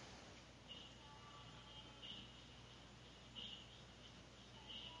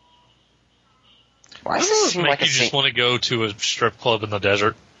 Why does this seem Make like you just want to go to a strip club in the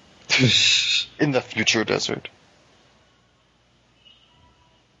desert? in the future desert?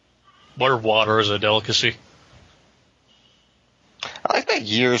 Where water is a delicacy. I like that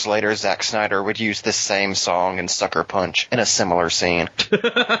years later Zack Snyder would use this same song in Sucker Punch in a similar scene.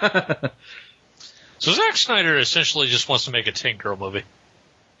 So Zack Snyder essentially just wants to make a Tank Girl movie.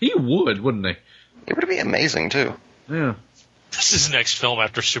 He would, wouldn't he? It would be amazing, too. Yeah. This is his next film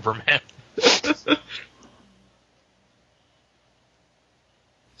after Superman.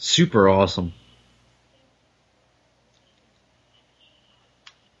 Super awesome.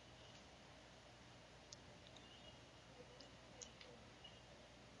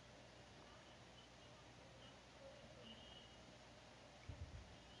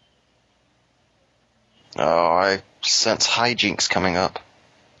 Oh, I sense hijinks coming up.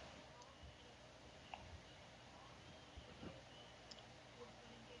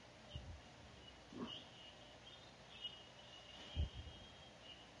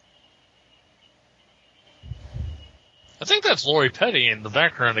 I think that's Lori Petty in the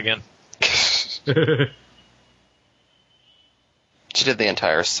background again. She did the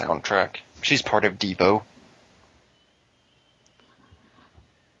entire soundtrack. She's part of Devo.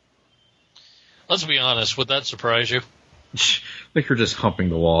 Let's be honest, would that surprise you? Like you're just humping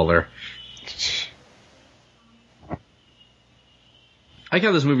the wall there. I like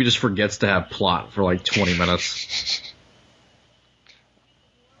how this movie just forgets to have plot for like 20 minutes.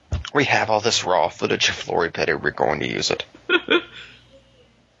 We have all this raw footage of Lori Petty. We're going to use it. I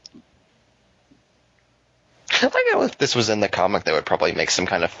think if this was in the comic, they would probably make some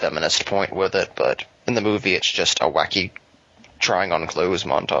kind of feminist point with it, but in the movie, it's just a wacky trying on clothes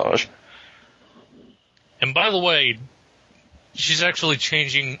montage. And by the way, she's actually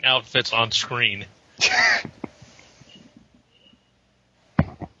changing outfits on screen.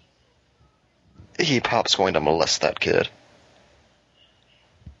 Iggy Pop's going to molest that kid.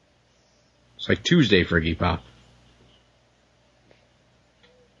 It's like Tuesday for Iggy Pop.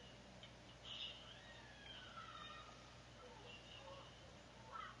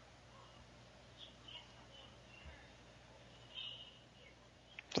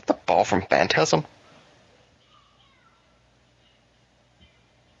 Is that the ball from Phantasm?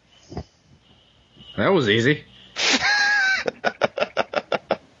 That was easy.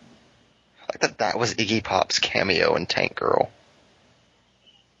 Like that was Iggy Pop's cameo in Tank Girl.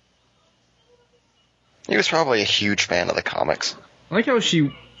 He was probably a huge fan of the comics. I like how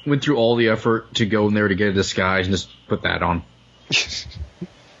she went through all the effort to go in there to get a disguise and just put that on.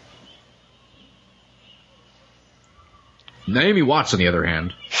 Naomi Watts, on the other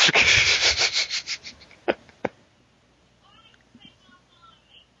hand.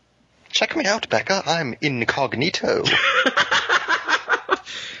 Check me out, Becca. I'm incognito.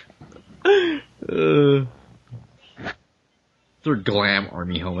 Their glam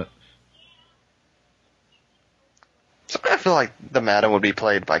army helmet. So I feel like the Madam would be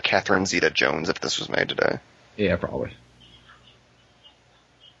played by Catherine Zeta-Jones if this was made today. Yeah, probably.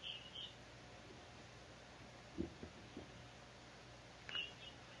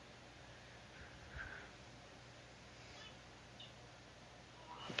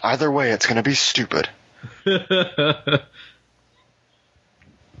 Either way, it's going to be stupid.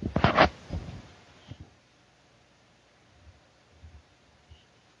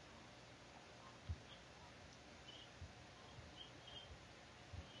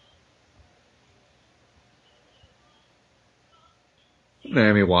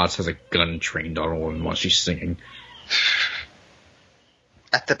 Naomi Watts has a gun trained on a woman while she's singing.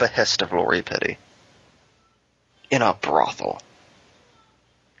 At the behest of Lori Petty. In a brothel.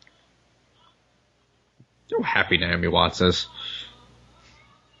 So happy Naomi Watts is.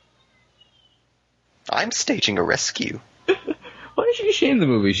 I'm staging a rescue. Why is she shame the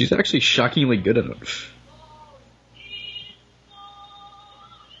movie? She's actually shockingly good at it.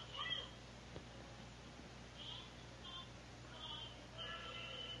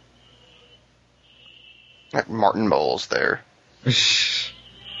 Like Martin Mull's there.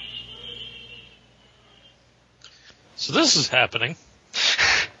 So this is happening.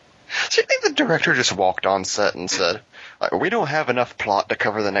 So you think the director just walked on set and said, we don't have enough plot to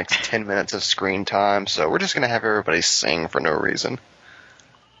cover the next 10 minutes of screen time, so we're just going to have everybody sing for no reason.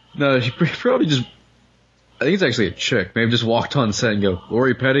 No, she probably just... I think it's actually a chick. Maybe just walked on set and go,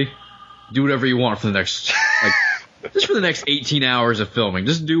 Lori Petty, do whatever you want for the next... just for the next 18 hours of filming.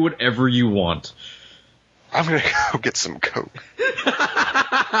 Just do whatever you want. I'm going to go get some coke.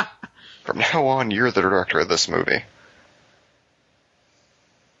 From now on, you're the director of this movie.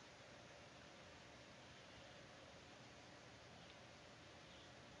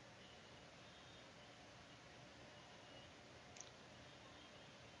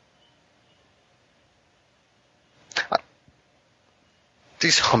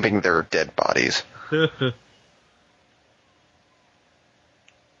 These humping their dead bodies. I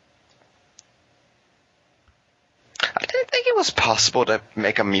didn't think it was possible to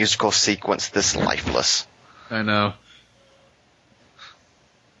make a musical sequence this lifeless. I know.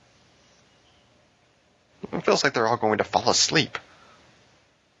 It feels like they're all going to fall asleep.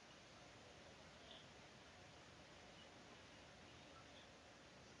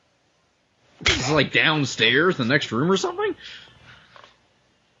 Is it like downstairs, the next room or something?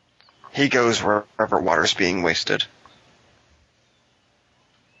 He goes wherever water's being wasted.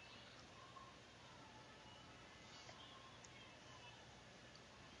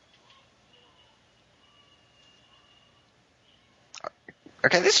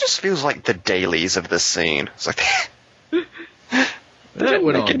 Okay, this just feels like the dailies of this scene. It's like That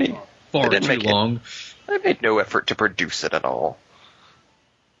went on far too long. They made no effort to produce it at all.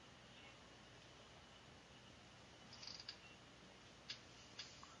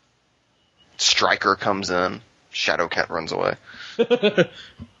 Stryker comes in. Shadowcat runs away.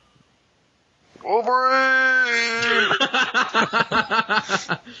 Wolverine!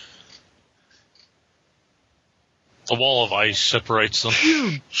 A wall of ice separates them.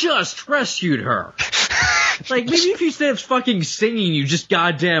 You just rescued her. Like, maybe if you instead of fucking singing, you just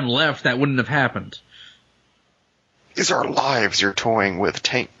goddamn left, that wouldn't have happened. These are lives you're toying with,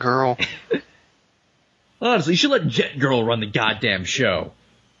 Tank Girl. Honestly, you should let Jet Girl run the goddamn show.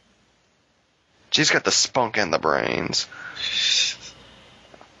 She's got the spunk and the brains.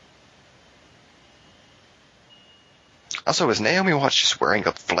 Also, is Naomi Watts just wearing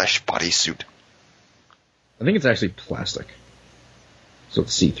a flesh bodysuit? I think it's actually plastic. So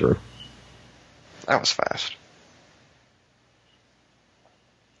it's see-through. That was fast.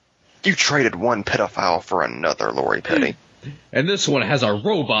 You traded one pedophile for another, Lori Petty. And this one has a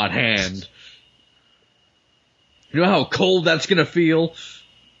robot hand. You know how cold that's gonna feel?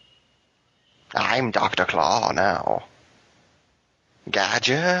 I'm Dr. Claw now.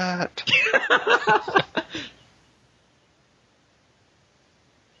 Gadget.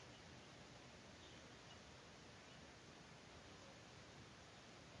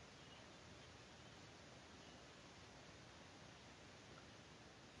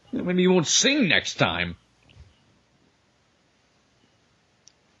 Maybe you won't sing next time.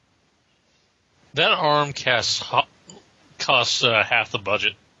 That arm costs half the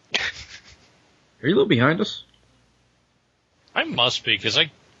budget. Are you a little behind us? I must be, because I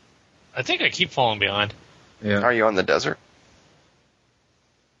think I keep falling behind. Yeah. Are you on the desert?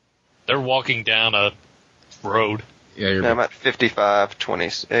 They're walking down a road. Yeah, you're I'm at 55,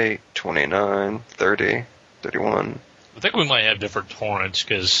 28, 29, 30, 31. I think we might have different torrents,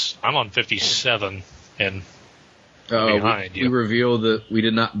 because I'm on 57 and behind we you. revealed that we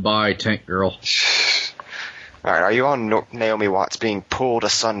did not buy Tank Girl. Alright, are you on Naomi Watts being pulled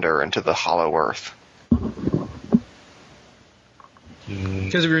asunder into the hollow earth?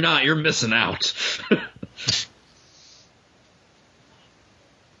 Because if you're not, you're missing out.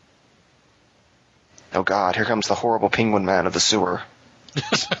 Oh god, here comes the horrible penguin man of the sewer.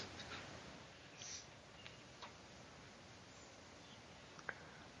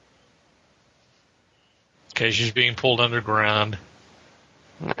 Okay, she's being pulled underground.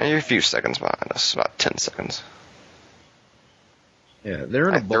 You're a few seconds behind us, about 10 seconds. Yeah, they're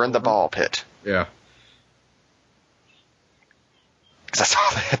in They're in the ball pit. Yeah. Because that's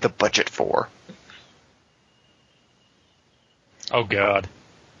all they had the budget for. Oh, God.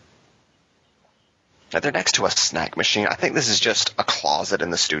 Now, they're next to a snack machine. I think this is just a closet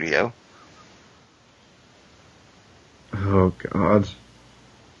in the studio. Oh, God.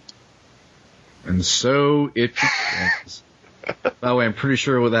 And so it begins. By the way, I'm pretty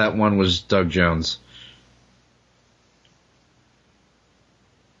sure that one was Doug Jones.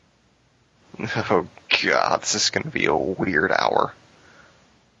 Oh, God, this is going to be a weird hour.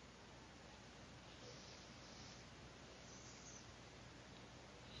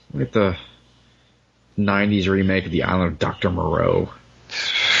 Look at the 90s remake of The Island of Dr. Moreau.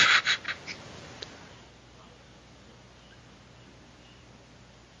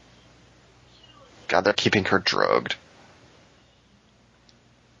 God, they're keeping her drugged.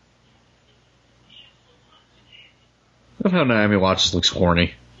 I love how Naomi Watts looks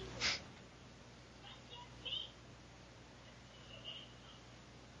horny.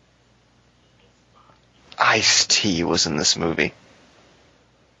 Ice-T was in this movie.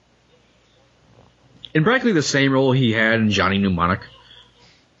 In practically the same role he had in Johnny Mnemonic.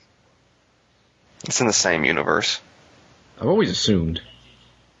 It's in the same universe. I've always assumed.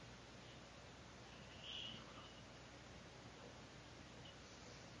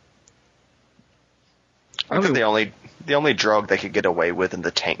 I think the only drug they could get away with in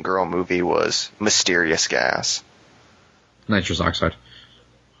the Tank Girl movie was mysterious gas. Nitrous oxide.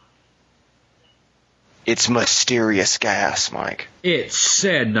 It's mysterious gas, Mike. It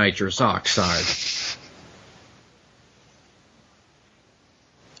said nitrous oxide.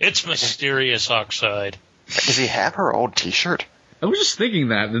 It's mysterious oxide. Does he have her old T-shirt? I was just thinking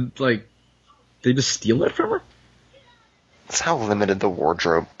that, like, they just steal it from her? That's how limited the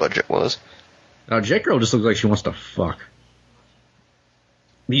wardrobe budget was. Now, Jet Girl just looks like she wants to fuck.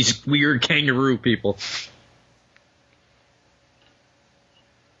 These weird kangaroo people.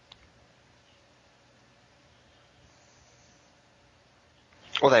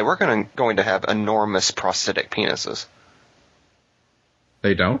 Well, they were going to have enormous prosthetic penises.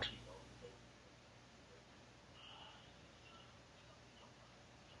 They don't?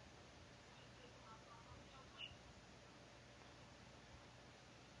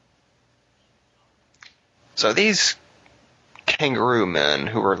 So these kangaroo men,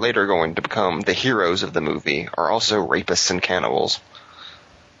 who are later going to become the heroes of the movie, are also rapists and cannibals.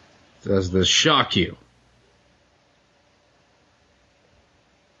 Does this shock you?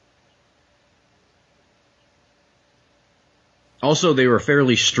 Also, they were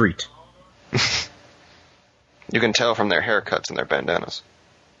fairly street. You can tell from their haircuts and their bandanas.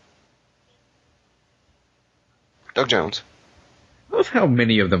 Doug Jones. I love how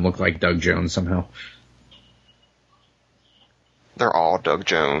many of them look like Doug Jones somehow. They're all Doug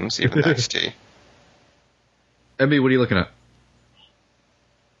Jones, even Ice-T. Emmy, what are you looking at?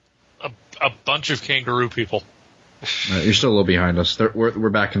 A bunch of kangaroo people. You're still a little behind us.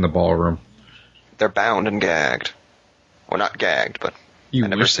 We're back in the ballroom. They're bound and gagged. Well, not gagged, but You I've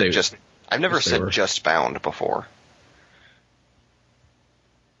never wish said they- just. I've never wish they said were. just bound before.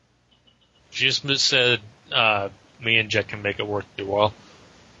 She just said me and Jet can make it work too well.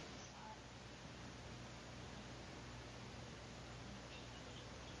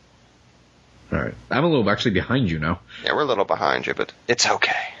 All right. I'm a little actually behind you now. Yeah, we're a little behind you, but it's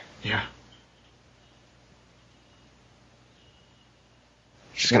okay. Yeah.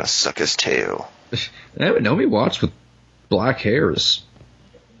 She's gonna suck his tail. Naomi Watts with black hair is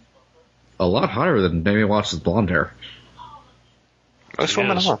a lot higher than Naomi Watts with blonde hair. Most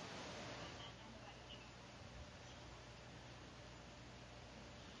women Yes. are.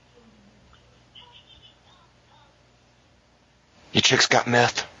 You chicks got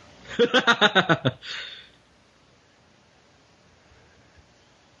meth.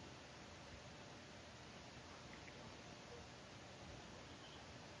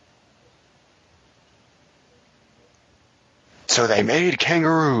 So they made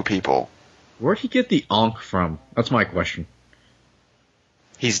kangaroo people. Where'd he get the onk from? That's my question.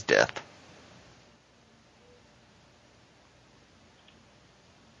 He's death.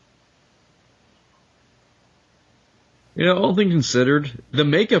 You know, all things considered, the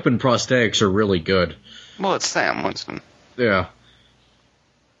makeup and prosthetics are really good. Well, it's Sam Winston. Yeah.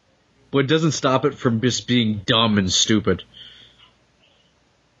 But it doesn't stop it from just being dumb and stupid.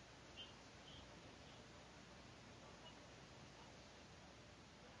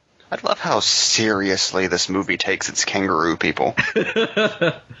 I love how seriously this movie takes its kangaroo people.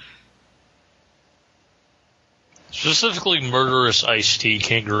 Specifically, murderous Ice-T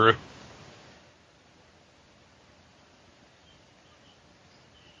kangaroo.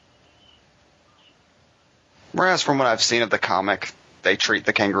 Whereas from what I've seen of the comic, they treat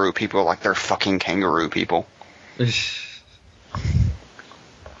the kangaroo people like they're fucking kangaroo people.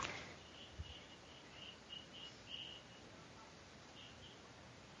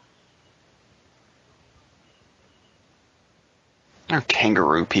 They're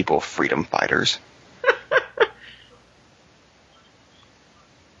kangaroo people freedom fighters.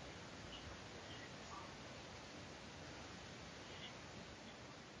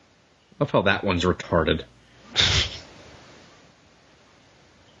 I love how that one's retarded.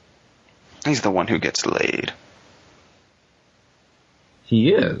 He's the one who gets laid.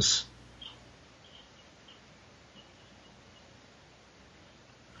 He is.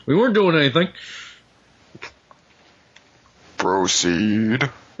 We weren't doing anything. Proceed.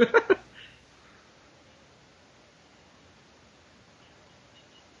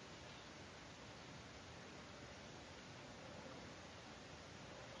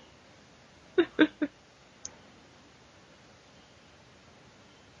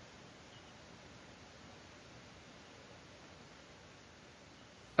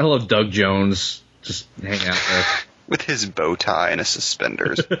 I love Doug Jones just hanging out there. With his bow tie and his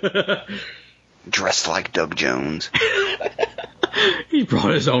suspenders. Dressed like Doug Jones. He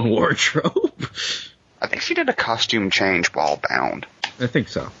brought his own wardrobe. I think she did a costume change while bound. I think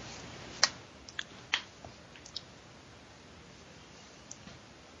so.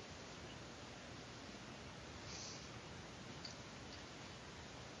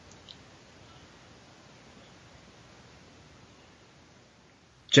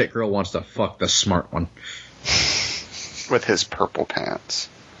 Jet Girl wants to fuck the smart one. With his purple pants.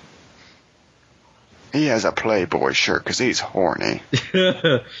 He has a Playboy shirt because he's horny.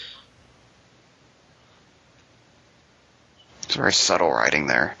 It's very subtle writing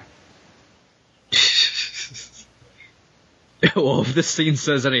there. Well, if this scene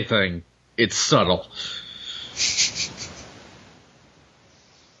says anything, it's subtle.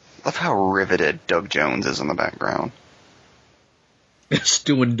 Love how riveted Doug Jones is in the background. It's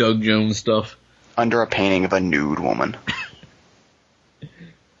doing Doug Jones stuff. Under a painting of a nude woman.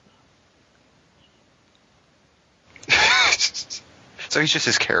 So he's just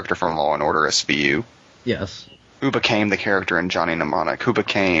his character from Law and Order SVU. Yes. Who became the character in Johnny Mnemonic? Who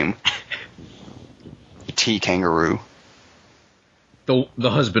became T. Kangaroo? The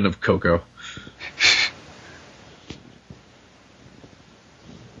husband of Coco.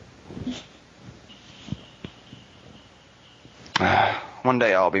 One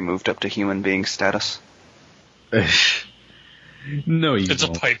day I'll be moved up to human being status. No, you It's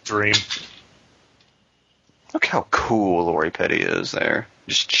won't. a pipe dream. Look how cool Lori Petty is there.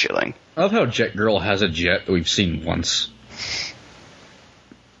 Just chilling. I love how Jet Girl has a jet that we've seen once.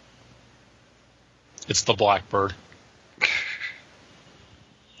 It's the Blackbird.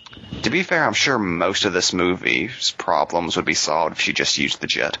 To be fair, I'm sure most of this movie's problems would be solved if she just used the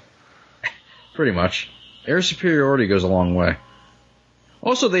jet. Pretty much. Air superiority goes a long way.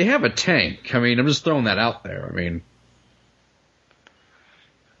 Also, they have a tank. I mean, I'm just throwing that out there. I mean...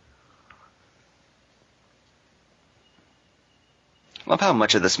 Love how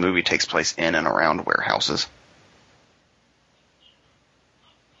much of this movie takes place in and around warehouses.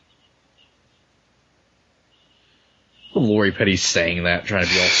 Lori Petty's saying that, trying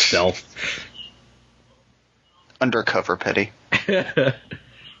to be all stealth. Undercover Petty.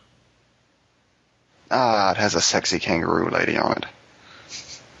 Ah, it has a sexy kangaroo lady on it.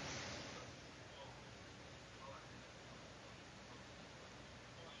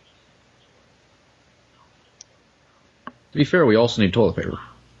 To be fair, we also need toilet paper.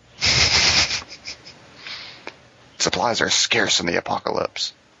 Supplies are scarce in the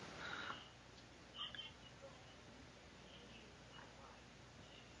apocalypse.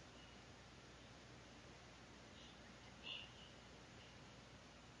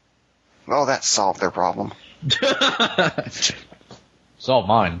 Well, that solved their problem. Solve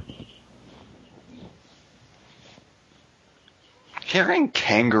mine. Hearing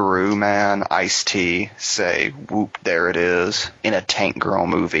Kangaroo Man Ice-T say, "Whoop, there it is," in a Tank Girl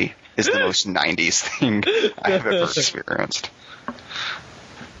movie is the most 90s thing I have ever experienced.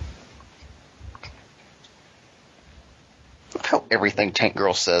 Look how everything Tank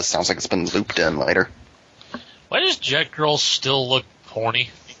Girl says sounds like it's been looped in later. Why does Jet Girl still look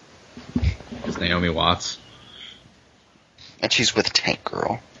horny? It's Naomi Watts. And she's with Tank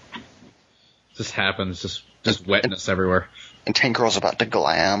Girl. This happens, just wetness everywhere. And Tank Girl's about to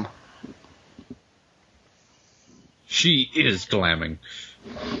glam. She is glamming.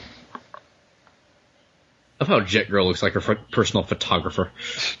 Of how Jet Girl looks like her personal photographer.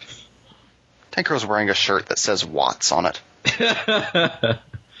 Tank Girl's wearing a shirt that says Watts on it.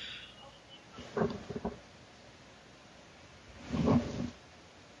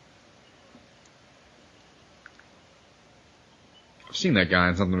 seen that guy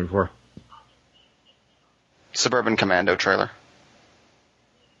in something before. Suburban Commando trailer.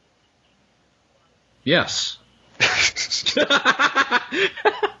 Yes. I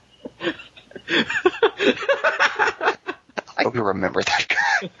hope you remember that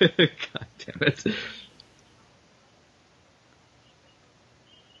guy. God damn it.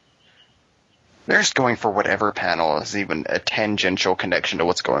 They're just going for whatever panel is even a tangential connection to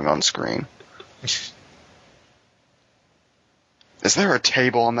what's going on screen. Is there a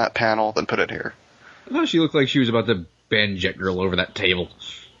table on that panel? Then put it here. I thought she looked like she was about to bend Jet Girl over that table.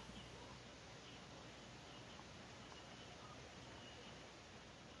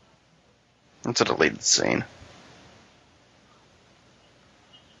 It's a deleted scene.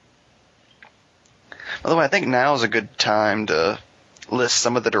 By the way, I think now is a good time to list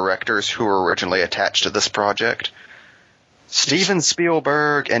some of the directors who were originally attached to this project. Steven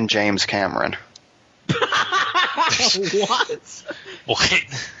Spielberg and James Cameron. What? What?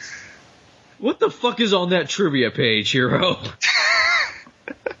 What the fuck is on that trivia page, Hero?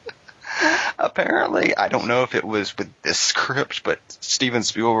 Apparently, I don't know if it was with this script, but Steven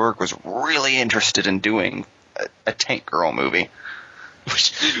Spielberg was really interested in doing a Tank Girl movie.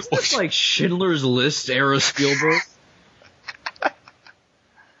 It's like Schindler's List era Spielberg.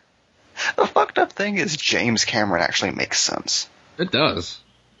 The fucked up thing is James Cameron actually makes sense. It does.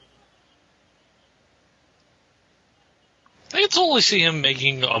 I can totally see him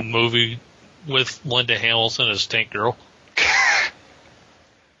making a movie with Linda Hamilton as Tank Girl.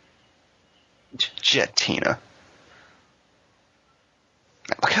 Jettina.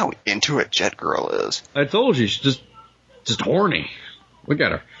 Look how into it Jet Girl is. I told you, she's just horny. Look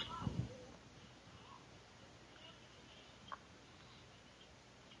at her.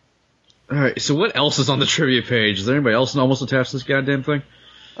 Alright, so what else is on the trivia page? Is there anybody else almost attached to this goddamn thing?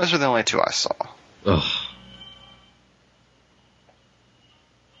 Those are the only two I saw. Ugh.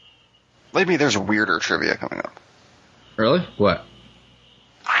 Maybe there's weirder trivia coming up. Really? What?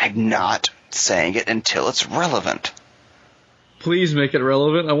 I'm not saying it until it's relevant. Please make it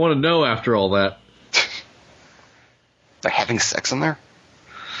relevant. I want to know after all that. They're having sex in there?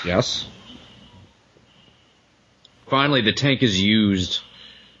 Yes. Finally, the tank is used.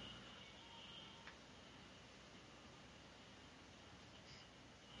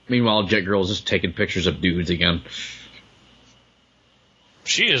 Meanwhile, Jet Girl is just taking pictures of dudes again.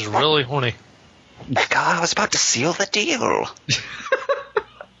 She is really horny. God, I was about to seal the deal.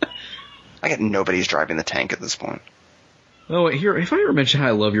 I get nobody's driving the tank at this point. Oh, wait, here, if I ever mention how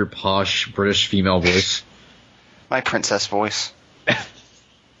I love your posh British female voice. My princess voice.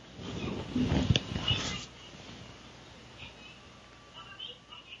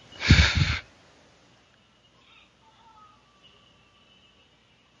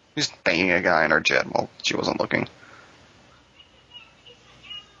 She's banging a guy in her jet while she wasn't looking.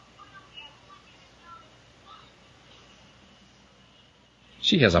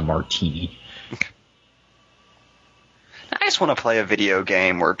 She has a martini. I just want to play a video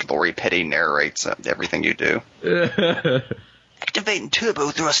game where Lori Petty narrates everything you do. Activating turbo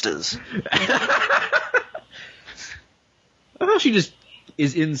thrusters. I thought she just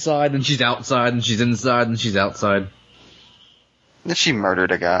is inside and she's outside and she's inside and she's outside. Then she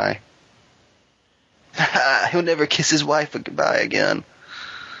murdered a guy. He'll never kiss his wife goodbye again.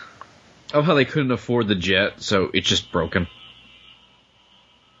 I love how they couldn't afford the jet, so it's just broken.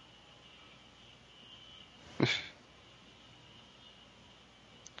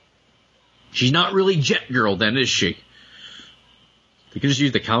 She's not really Jet Girl then, is she? We could just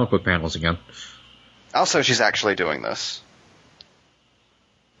use the comic book panels again. Also, she's actually doing this.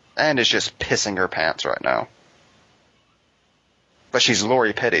 And is just pissing her pants right now. But she's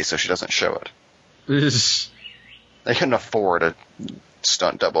Lori Petty, so she doesn't show it. They couldn't afford a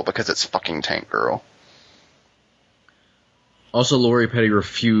stunt double because it's fucking Tank Girl. Also, Lori Petty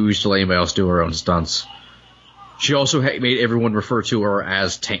refused to let anybody else do her own stunts. She also made everyone refer to her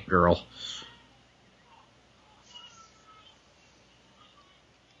as Tank Girl.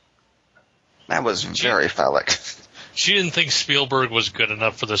 That was very phallic. She didn't think Spielberg was good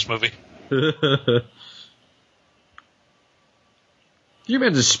enough for this movie. Can you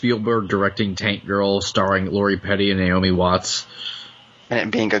imagine Spielberg directing Tank Girl starring Lori Petty and Naomi Watts? And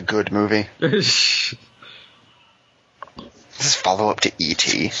it being a good movie. This is follow-up to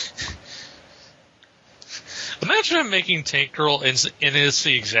E.T. Imagine him making Tank Girl and it's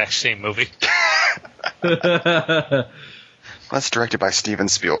the exact same movie. That's directed by Steven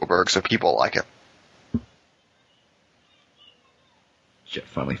Spielberg, so people like it. Shit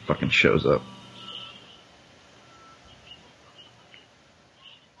finally fucking shows up.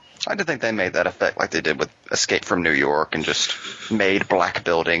 I did think they made that effect like they did with Escape from New York and just made black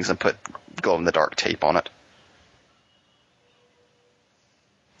buildings and put glow-in-the-dark tape on it.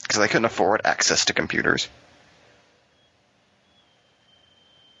 Because they couldn't afford access to computers.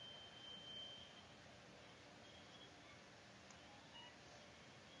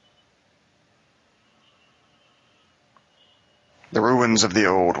 The ruins of the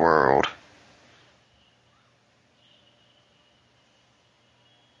old world.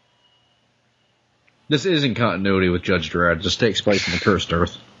 This is in continuity with Judge Dredd. It just takes place in the Cursed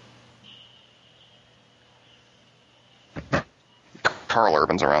Earth. Carl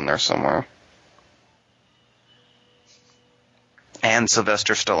Urban's around there somewhere. And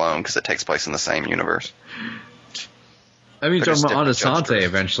Sylvester Stallone, because it takes place in the same universe. I mean, They're just talking about different Judge Adesante Dredd.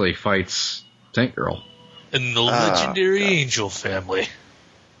 eventually fights Tank Girl. And the legendary God. Angel family.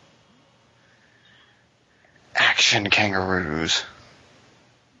 Action kangaroos.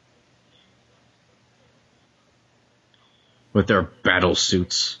 With their battle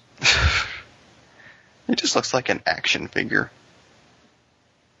suits. He just looks like an action figure.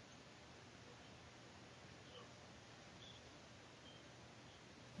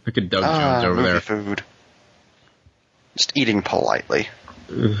 Look at Doug Jones over movie there. food. Just eating politely.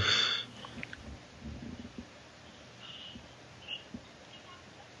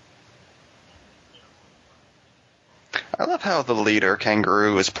 I love how the leader,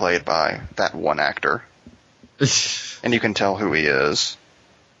 Kangaroo, is played by that one actor. And you can tell who he is.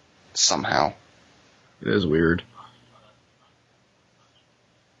 Somehow. It is weird.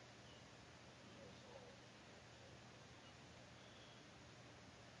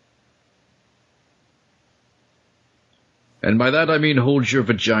 And by that I mean hold your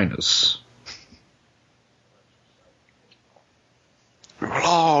vaginas. We will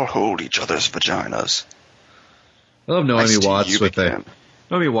all hold each other's vaginas. I love Naomi Ice-T, Watts you with begin.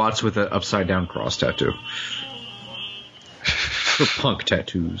 an upside down cross tattoo. For punk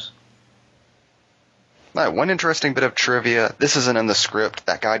tattoos. One interesting bit of trivia. This isn't in the script.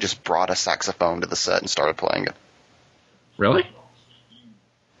 That guy just brought a saxophone to the set and started playing it. Really?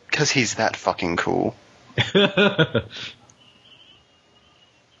 Because he's that fucking cool.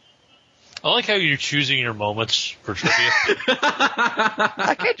 I like how you're choosing your moments for trivia.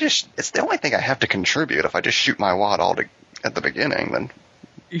 I can't just... It's the only thing I have to contribute. If I just shoot my wad at the beginning, then...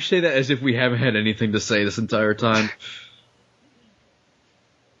 You say that as if we haven't had anything to say this entire time.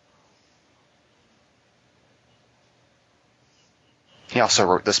 He also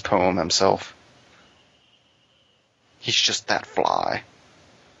wrote this poem himself. He's just that fly.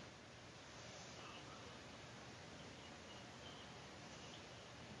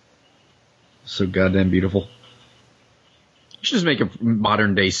 So goddamn beautiful. You should just make a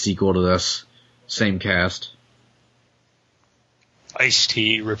modern day sequel to this. Same cast.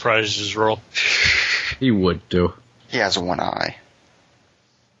 Ice-T reprises his role. He would too. He has one eye.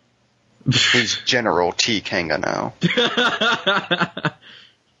 He's General T. Kanga now.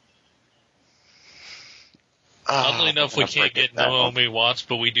 Oddly enough, we I'm gonna can't break get it down. Naomi Watts,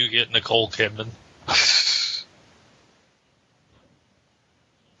 but we do get Nicole Kidman.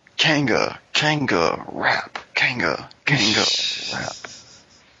 Kanga, rap. Kanga, rap.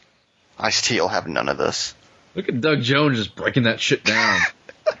 Ice-T will have none of this. Look at Doug Jones just breaking that shit down.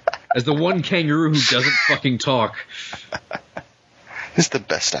 As the one kangaroo who doesn't fucking talk. He's the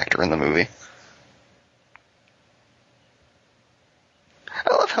best actor in the movie.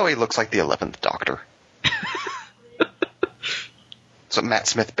 I love how he looks like the 11th Doctor. That's what Matt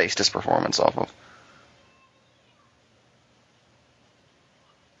Smith based his performance off of.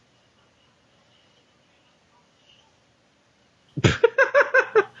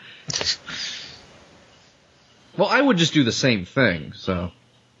 Well, I would just do the same thing, so.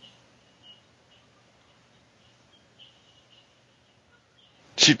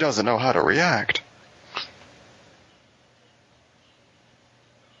 She doesn't know how to react.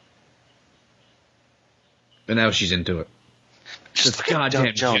 And now she's into it. Just This look at goddamn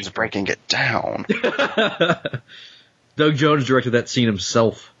Doug Jones Jim. breaking it down. Doug Jones directed that scene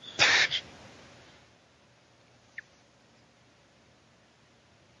himself.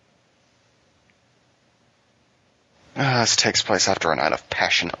 This takes place after a night of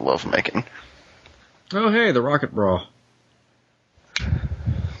passionate lovemaking. Oh, hey, the Rocket Bra.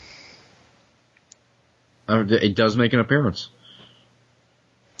 It does make an appearance.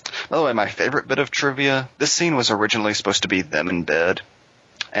 By the way, my favorite bit of trivia, this scene was originally supposed to be them in bed,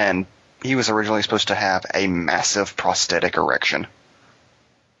 and he was originally supposed to have a massive prosthetic erection,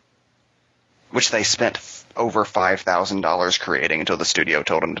 which they spent over $5,000 creating until the studio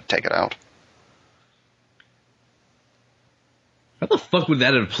told him to take it out. How the fuck would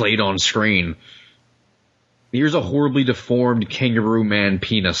that have played on screen? Here's a horribly deformed kangaroo man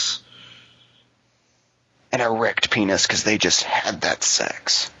penis. An erect penis because they just had that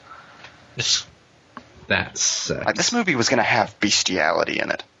sex. That's sex. Like, this movie was going to have bestiality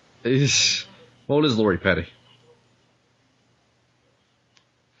in it. What is Lori Petty?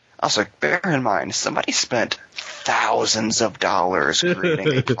 Also, bear in mind, somebody spent thousands of dollars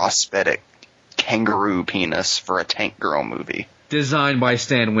creating a prosthetic kangaroo penis for a Tank Girl movie. Designed by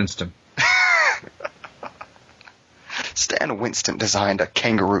Stan Winston. Stan Winston designed a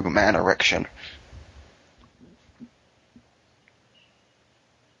kangaroo man erection.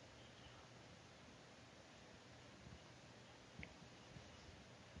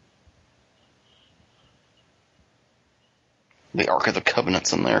 The Ark of the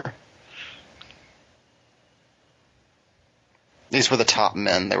Covenant's in there. These were the top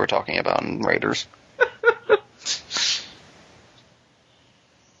men they were talking about in Raiders.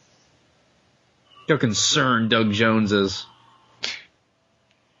 How concerned Doug Jones is.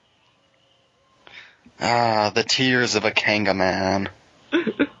 Ah, the tears of a Kanga man.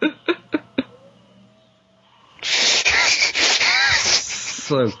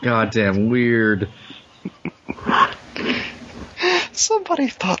 So goddamn weird. Somebody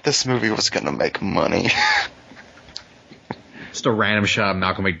thought this movie was gonna make money. Just a random shot of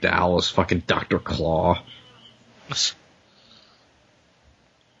Malcolm McDowell as fucking Dr. Claw.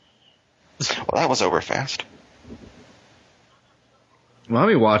 Well, that was over fast.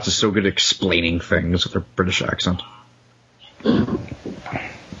 Mommy Watts is so good at explaining things with her British accent.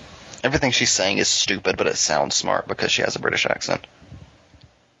 Everything she's saying is stupid, but it sounds smart because she has a British accent.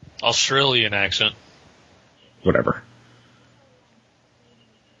 Australian accent. Whatever.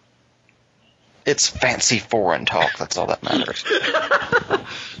 It's fancy foreign talk, that's all that matters.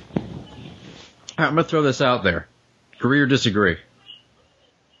 I'm going to throw this out there. Agree or disagree?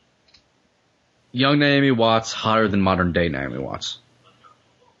 Young Naomi Watts hotter than modern day Naomi Watts.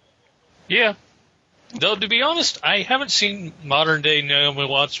 Yeah. Though, to be honest, I haven't seen modern day Naomi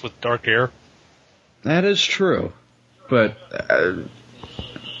Watts with dark hair. That is true. But I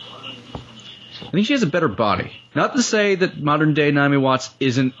think she has a better body. Not to say that modern day Naomi Watts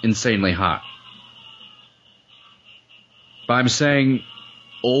isn't insanely hot. But I'm saying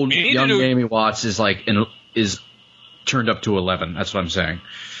old young Naomi Watts is is turned up to 11. That's what I'm saying.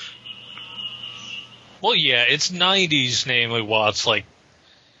 Well, yeah, it's 90s Naomi Watts. Like,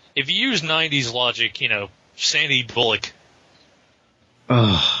 if you use 90s logic, Sandy Bullock.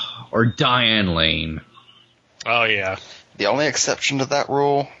 Or Diane Lane. Oh, yeah. The only exception to that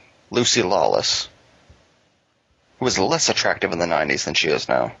rule, Lucy Lawless, who was less attractive in the 90s than she is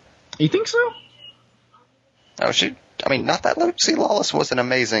now. You think so? Oh, not that Lucy Lawless wasn't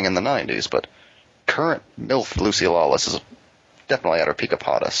amazing in the 90s, but current MILF Lucy Lawless is definitely at her peak of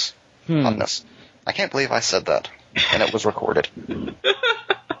hotness. I can't believe I said that, and it was recorded.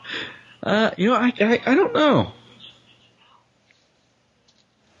 I don't know.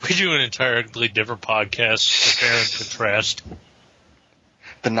 We do an entirely different podcast, compare and contrast.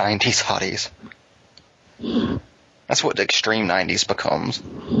 The 90s hotties. That's what the extreme 90s becomes.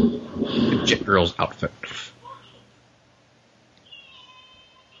 The Jet Girl's outfit.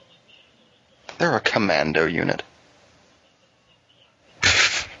 They're a commando unit.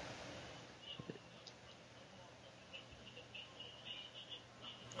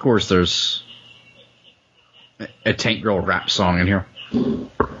 Of course, there's a Tank Girl rap song in here.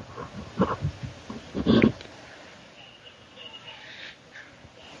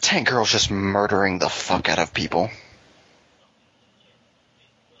 Tank Girl's just murdering the fuck out of people.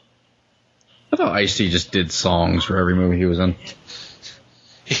 I thought Ice-T just did songs for every movie he was in.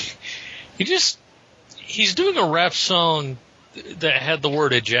 He's doing a rap song that had the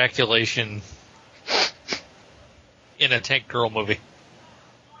word ejaculation in a Tank Girl movie.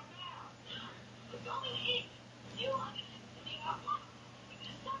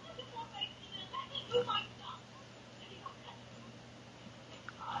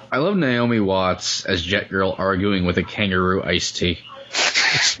 I love Naomi Watts as Jet Girl arguing with a kangaroo Ice-T.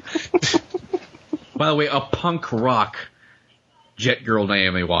 By the way, a punk rock Jet Girl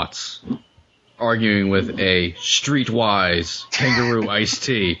Naomi Watts arguing with a streetwise kangaroo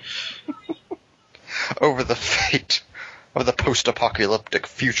Ice-T. Over the fate of the post-apocalyptic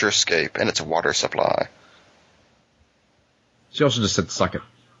futurescape and its water supply. She also just said, suck it.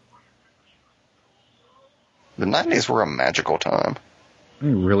 The 90s were a magical time. They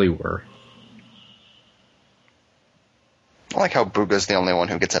really were. I like how Booga's the only one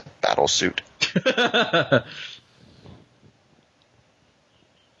who gets a battle suit.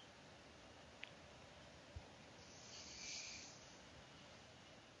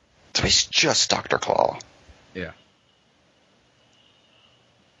 So he's just Dr. Claw. Yeah.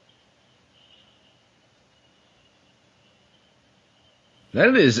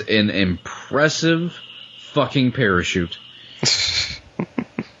 That is an impressive fucking parachute.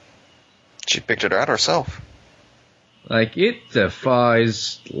 She picked it out herself. Like, it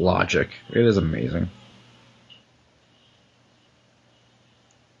defies logic. It is amazing.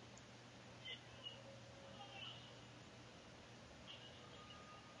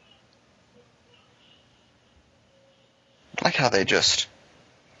 I like how they just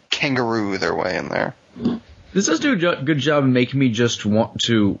kangaroo their way in there. This does do a good job of making me just want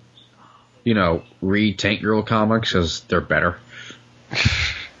to, read Tank Girl comics, because they're better. By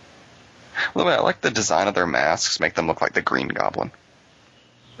the way, I like the design of their masks, make them look like the Green Goblin.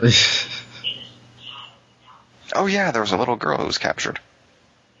 Oh yeah, there was a little girl who was captured.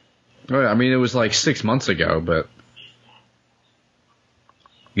 Oh, yeah, I mean, it was like 6 months ago, but...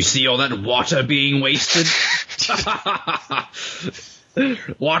 You see all that water being wasted?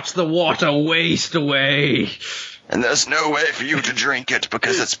 Watch the water waste away. And there's no way for you to drink it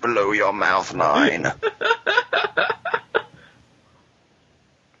because it's below your mouth line.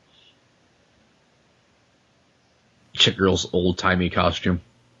 Chick Girl's old-timey costume.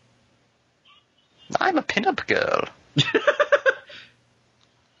 I'm a pinup girl.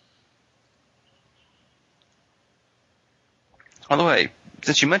 By the way,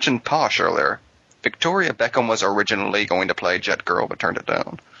 since you mentioned Posh earlier, Victoria Beckham was originally going to play Jet Girl but turned it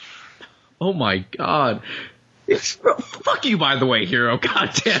down. Oh my god. Fuck you, by the way, Hero.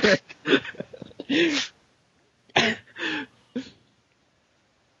 God damn it.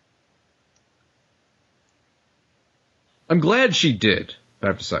 I'm glad she did, I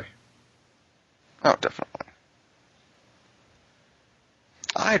have to say. Oh, definitely.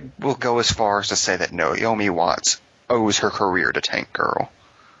 I will go as far as to say that Naomi Watts owes her career to Tank Girl.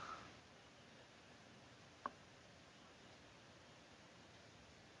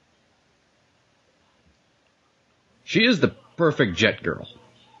 She is the perfect Jet Girl.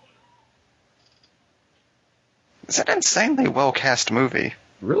 It's an insanely well-cast movie. It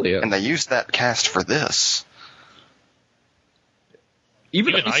really is. And they used that cast for this.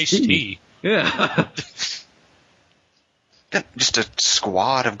 Even Ice-T. Yeah. Just a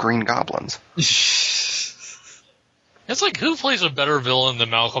squad of Green Goblins. It's like, who plays a better villain than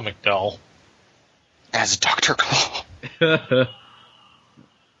Malcolm McDowell? As Dr. Claw. How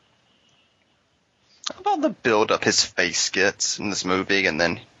about the build-up his face gets in this movie, and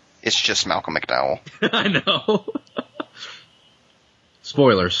then it's just Malcolm McDowell? I know.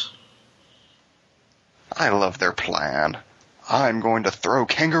 Spoilers. I love their plan. I'm going to throw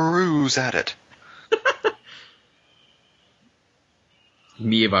kangaroos at it.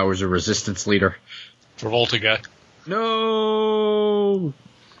 Me if I was a resistance leader. Travolta guy. No!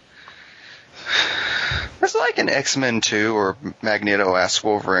 It's like in X-Men 2 or Magneto asks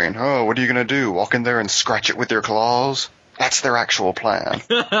Wolverine, "Oh, what are you going to do? Walk in there and scratch it with your claws?" That's their actual plan.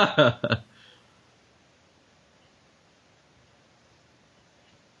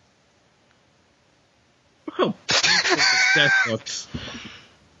 Oh, that looks.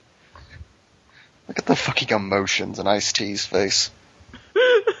 Look at the fucking emotions in Ice-T's face.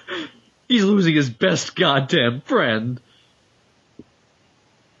 He's losing his best goddamn friend.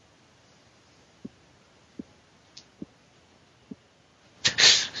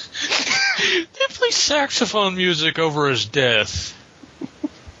 They play saxophone music over his death.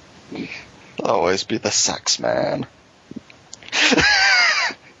 Always be the sax man.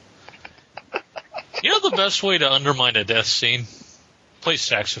 You know the best way to undermine a death scene? Play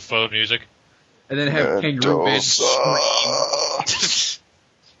saxophone music. And then have Kangaroo Band scream.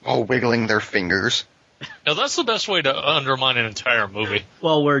 All wiggling their fingers. Now that's the best way to undermine an entire movie.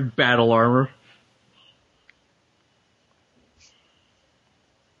 While wearing battle armor.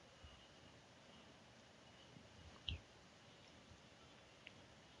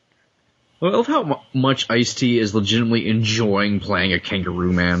 I love how much Ice-T is legitimately enjoying playing a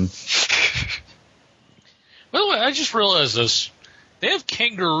Kangaroo Man. By the way, I just realized this. They have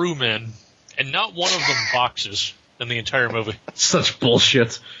kangaroo men, and not one of them boxes in the entire movie. Such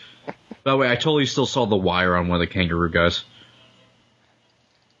bullshit. By the way, I totally still saw The Wire on one of the Kangaroo guys.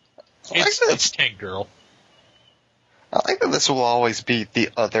 It's Tank Girl. I think that this will always be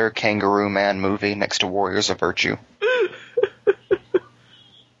the other Kangaroo Man movie next to Warriors of Virtue.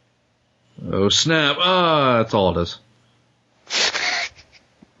 Oh, snap. Ah, that's all it is.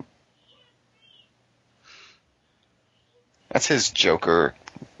 That's his Joker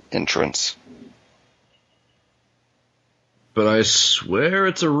entrance. But I swear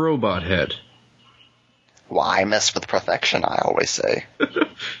it's a robot head. Why mess with perfection, I always say.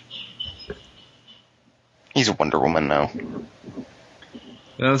 He's Wonder Woman now.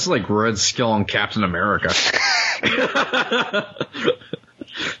 Yeah, it's like Red Skull and Captain America. I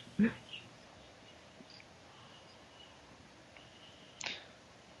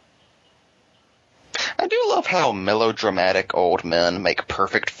do love how melodramatic old men make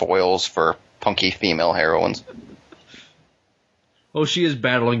perfect foils for punky female heroines. Oh, she is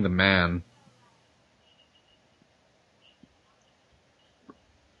battling the man.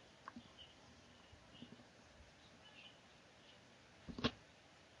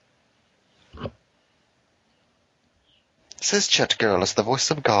 Says Chet Girl is the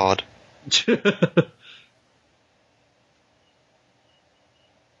voice of God.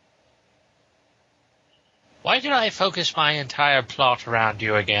 Why did I focus my entire plot around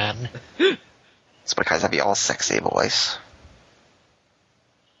you again? It's because of your sexy voice.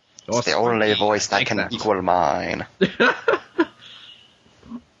 Oh, It's the only voice that can equal mine.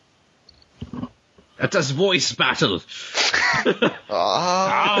 That's a voice battle.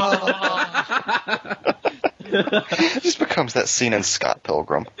 It just becomes that scene in Scott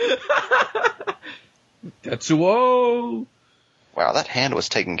Pilgrim. Tetsuo. Wow, that hand was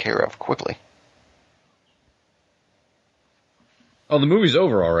taken care of quickly. Oh, the movie's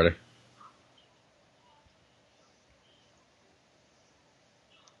over already.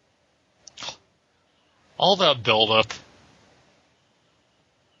 All that build-up.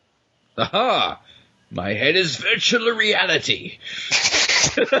 Aha! My head is virtual reality.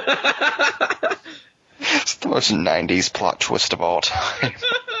 It's the most 90s plot twist of all time.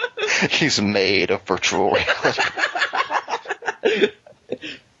 He's made of virtual reality.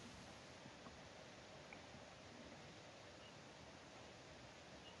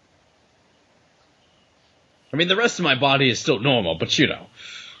 I mean, the rest of my body is still normal, but you know.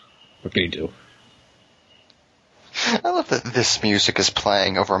 What can you do? I love that this music is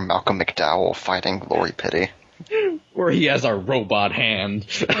playing over Malcolm McDowell fighting Lori Petty. Where he has a robot hand.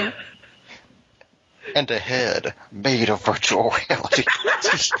 And a head made of virtual reality.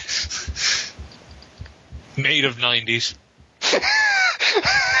 Made of 90s.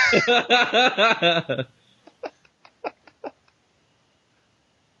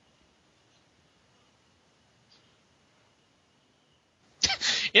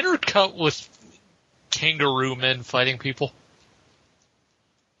 Intercut with kangaroo men fighting people.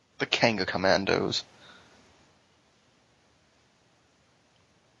 The Kanga Commandos.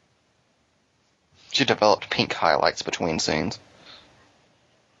 She developed pink highlights between scenes.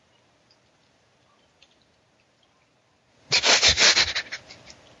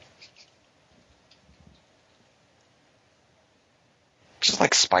 Just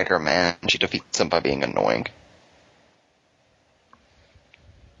like Spider-Man, she defeats him by being annoying.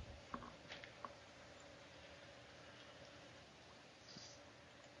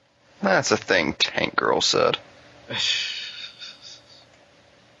 That's a thing Tank Girl said.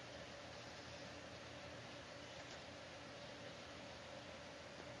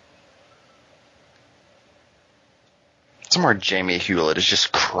 Somewhere Jamie Hewlett is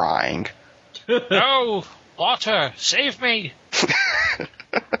just crying. No! Water! Save me!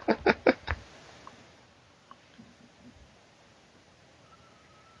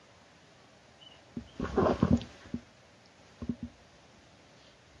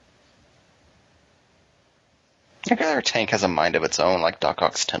 I gather a tank has a mind of its own, like Doc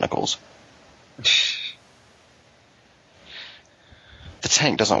Ock's tentacles. The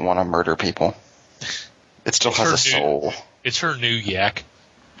tank doesn't want to murder people. It still has a soul. It's her new yak.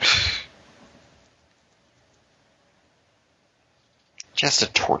 She has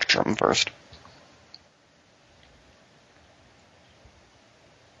to torture him first.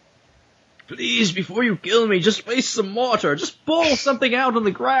 Please, before you kill me, just waste some water. Just pull something out on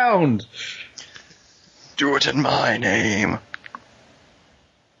the ground. Do it in my name.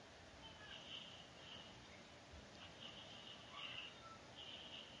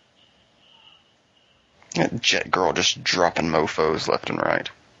 That Jet Girl just dropping mofos left and right.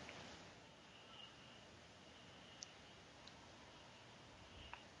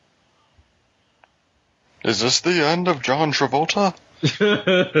 Is this the end of John Travolta?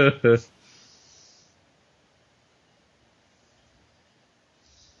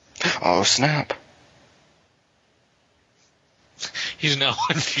 Oh, snap. He's now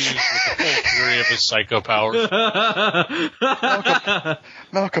infused with the full fury of his psycho powers.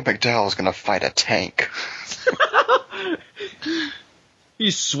 Malcolm McDowell's gonna fight a tank.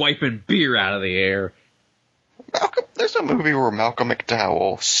 He's swiping beer out of the air. There's a movie where Malcolm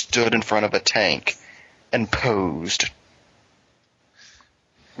McDowell stood in front of a tank and posed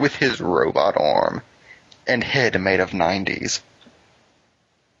with his robot arm and head made of 90s.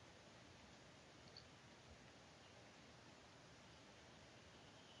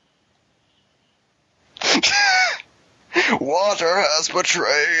 has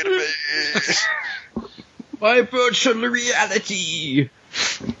betrayed me. My virtual reality.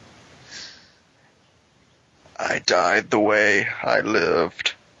 I died the way I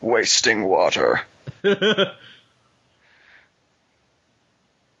lived, wasting water.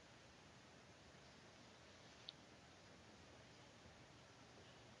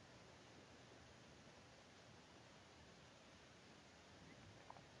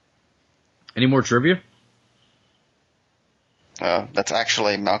 Any more trivia? That's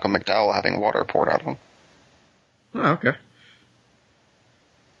actually Malcolm McDowell having water poured out of him. Oh, okay.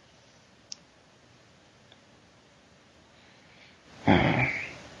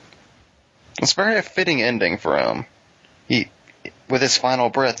 It's very a fitting ending for him. With his final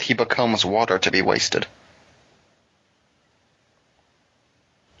breath, he becomes water to be wasted.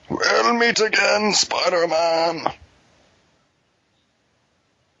 We'll meet again, Spider-Man.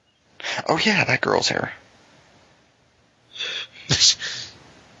 Oh yeah, that girl's hair.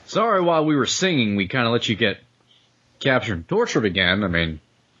 Sorry, while we were singing, we kind of let you get captured and tortured again. I mean,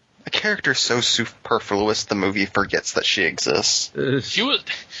 A character so superfluous the movie forgets that she exists. She was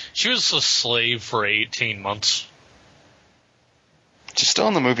a slave for 18 months. She's still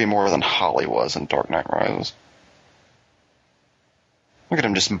in the movie more than Holly was in Dark Knight Rises. Look at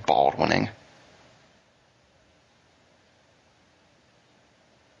him just Baldwinning.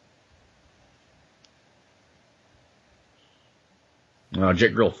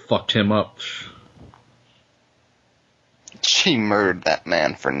 Jet Girl fucked him up. She murdered that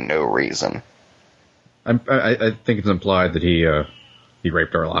man for no reason. I think it's implied that he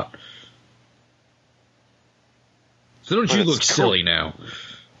raped her a lot. So don't you look silly now?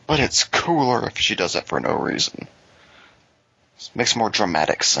 But it's cooler if she does it for no reason. It makes more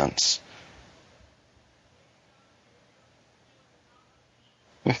dramatic sense.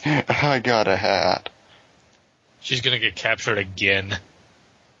 I got a hat. She's gonna get captured again.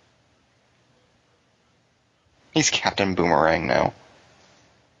 He's Captain Boomerang now.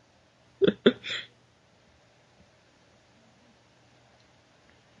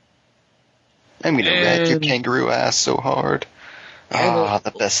 I'm gonna wreck your kangaroo ass so hard.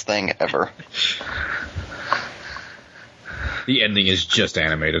 The best thing ever. The ending is just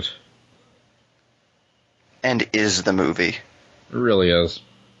animated. And is the movie. It really is.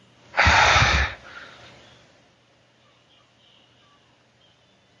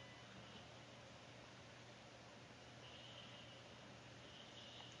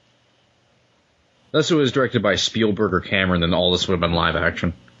 Unless it was directed by Spielberg or Cameron, then all this would have been live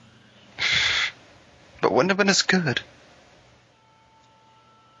action. But wouldn't have been as good.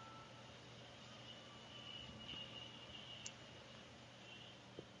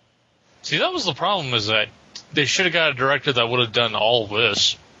 See, that was the problem, is that they should have got a director that would have done all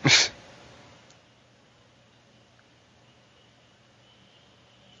this.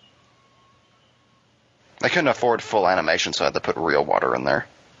 They couldn't afford full animation, so I had to put real water in there.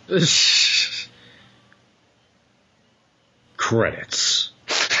 Credits.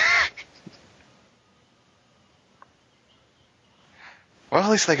 Well, at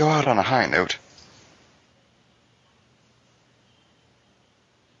least they go out on a high note.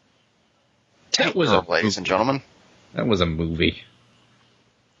 That was Girl, ladies and gentlemen. That was a movie.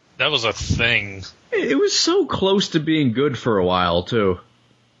 That was a thing. It was so close to being good for a while, too.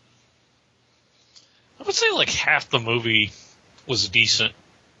 I would say like half the movie was decent.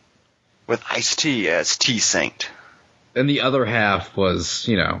 With Ice-T as T-Saint. And the other half was,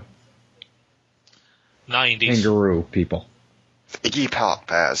 90s. kangaroo people. Iggy Pop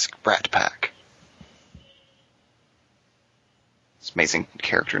as Rat Pack. It's amazing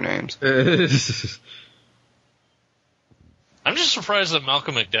character names. I'm just surprised that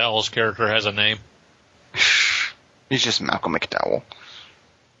Malcolm McDowell's character has a name. He's just Malcolm McDowell.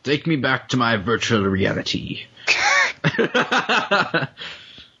 Take me back to my virtual reality.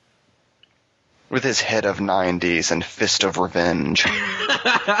 With his head of 90s and fist of revenge.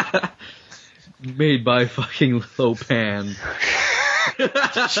 Made by fucking Lopan.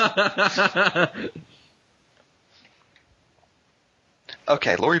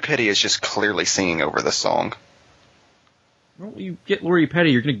 Okay, Lori Petty is just clearly singing over the song. Well, you get Lori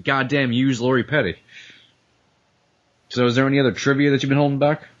Petty, you're gonna goddamn use Lori Petty. So is there any other trivia that you've been holding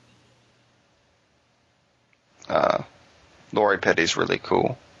back? Lori Petty's really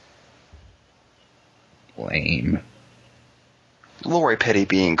cool. Lame. Lori Petty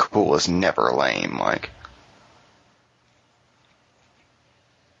being cool is never lame, Mike.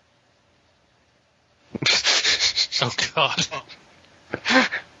 Oh, God.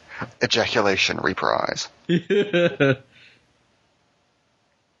 Ejaculation reprise. I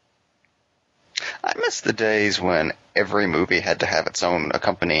miss the days when every movie had to have its own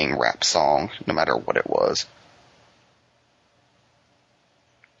accompanying rap song, no matter what it was.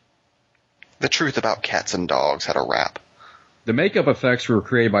 The Truth About Cats and Dogs had a rap. The makeup effects were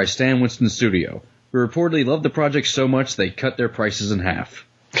created by Stan Winston Studio, who reportedly loved the project so much they cut their prices in half.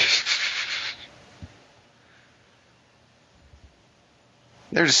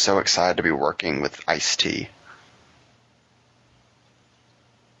 They're just so excited to be working with Ice-T.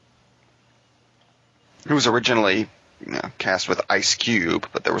 Who was originally cast with Ice Cube,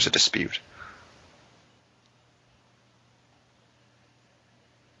 but there was a dispute.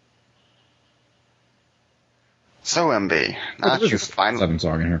 So MB, now that you finally Seven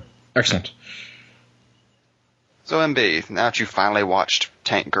song in here. Excellent. So MB, now that you finally watched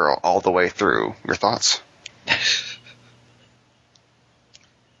Tank Girl all the way through, your thoughts?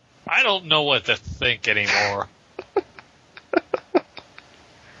 I don't know what to think anymore.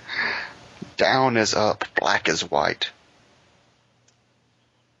 Down is up, black is white.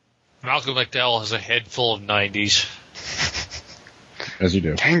 Malcolm McDowell has a head full of 90s. As you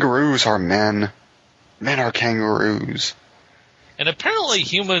do. Kangaroos are men. Men are kangaroos. And apparently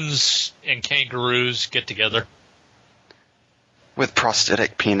humans and kangaroos get together. With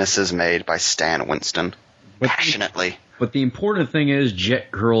prosthetic penises made by Stan Winston. Passionately. But the important thing is Jet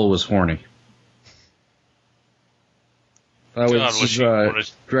Girl was horny. This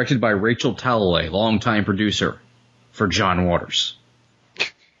is directed by Rachel Talalay, longtime producer for John Waters.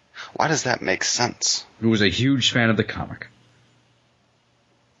 Why does that make sense? Who was a huge fan of the comic.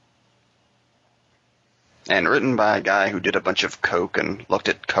 And written by a guy who did a bunch of coke and looked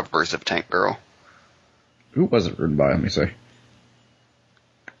at covers of Tank Girl. Who was it written by, let me see.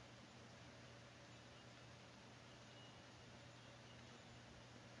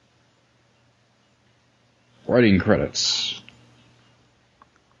 Writing credits.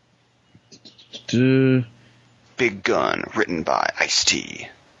 Big Gun, written by Ice-T.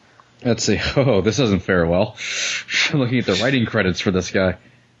 Let's see. Oh, this doesn't fare well. I'm looking at the writing credits for this guy.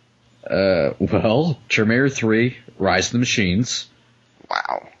 Well, Tremere 3, Rise of the Machines.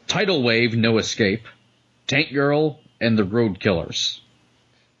 Wow. Tidal Wave, No Escape. Tank Girl, and The Road Killers.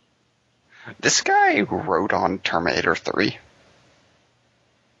 This guy wrote on Terminator 3.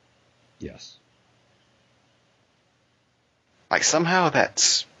 Yes. Like, somehow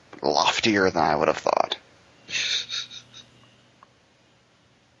that's loftier than I would have thought.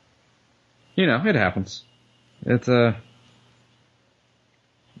 You know, it happens. It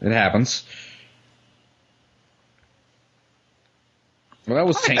happens. Well, that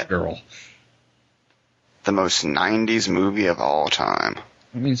was Tank Girl. The most 90s movie of all time.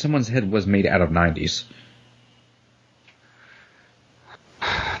 I mean, someone's head was made out of 90s.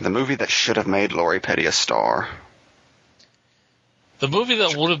 The movie that should have made Lori Petty a star. The movie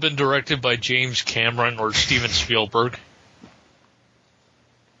that would have been directed by James Cameron or Steven Spielberg.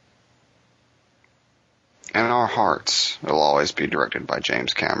 In our hearts, it'll always be directed by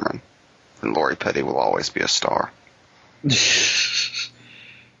James Cameron. And Lori Petty will always be a star.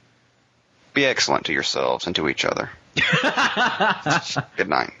 Be excellent to yourselves and to each other. Good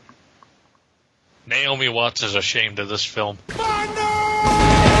night. Naomi Watts is ashamed of this film.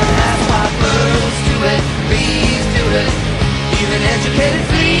 Even educated,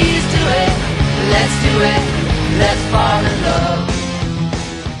 please do it. Let's do it. Let's fall in love.